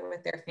together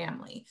with their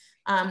family.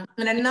 And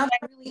another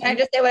really— Can I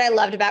just say what I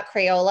loved about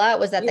Crayola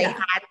was that they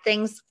had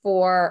things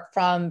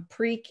from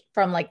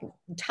like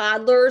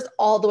toddlers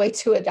all the way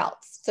to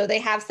adults. So they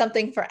have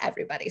something for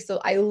everybody. So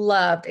I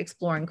loved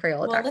exploring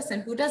Crayola. Well,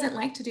 listen, who doesn't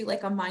like to do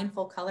like a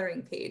mindful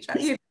coloring page?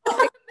 Totally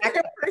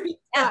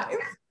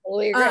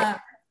agree.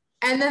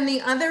 And then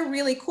the other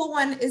really cool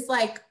one is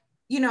like,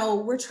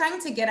 we're trying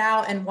to get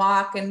out and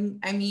walk. And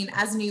I mean,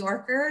 as New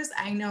Yorkers,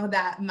 I know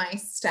that my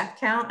step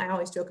count, I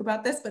always joke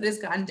about this, but has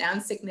gone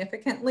down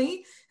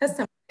significantly, as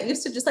somebody that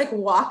used to just like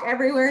walk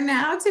everywhere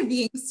now to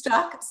being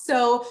stuck.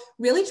 So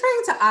really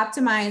trying to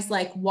optimize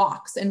like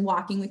walks and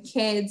walking with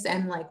kids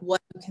and like what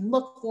you can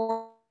look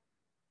for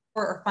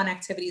or fun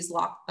activities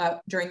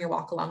during your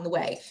walk along the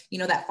way,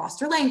 that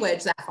foster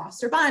language, that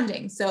foster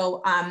bonding.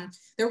 So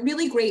they're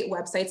really great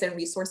websites and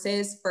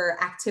resources for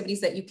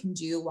activities that you can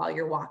do while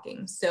you're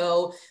walking.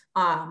 So,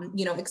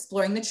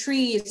 exploring the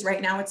trees.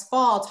 Right now it's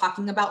fall,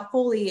 talking about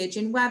foliage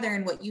and weather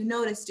and what you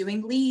notice,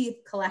 doing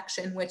leaf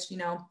collection, which,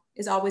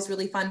 is always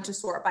really fun to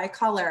sort by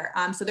color.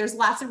 So there's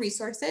lots of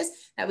resources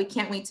that we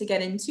can't wait to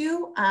get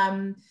into.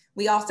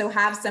 We also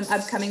have some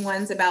upcoming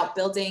ones about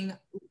building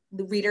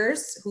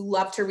readers who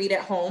love to read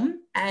at home.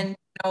 And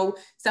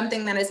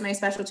something that is my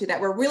specialty that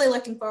we're really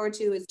looking forward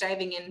to is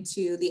diving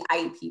into the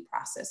IEP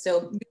process.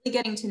 So really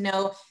getting to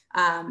know,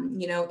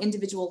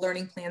 individual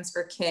learning plans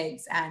for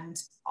kids and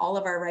all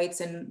of our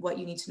rights and what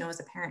you need to know as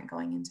a parent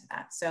going into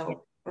that.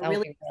 So that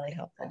would be really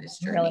helpful.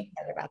 I'm really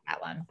excited about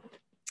that one.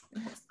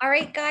 All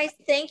right, guys,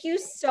 thank you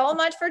so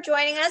much for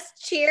joining us.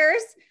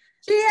 Cheers.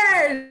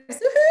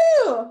 Cheers.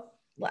 Woohoo.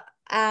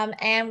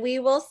 And we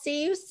will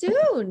see you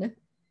soon.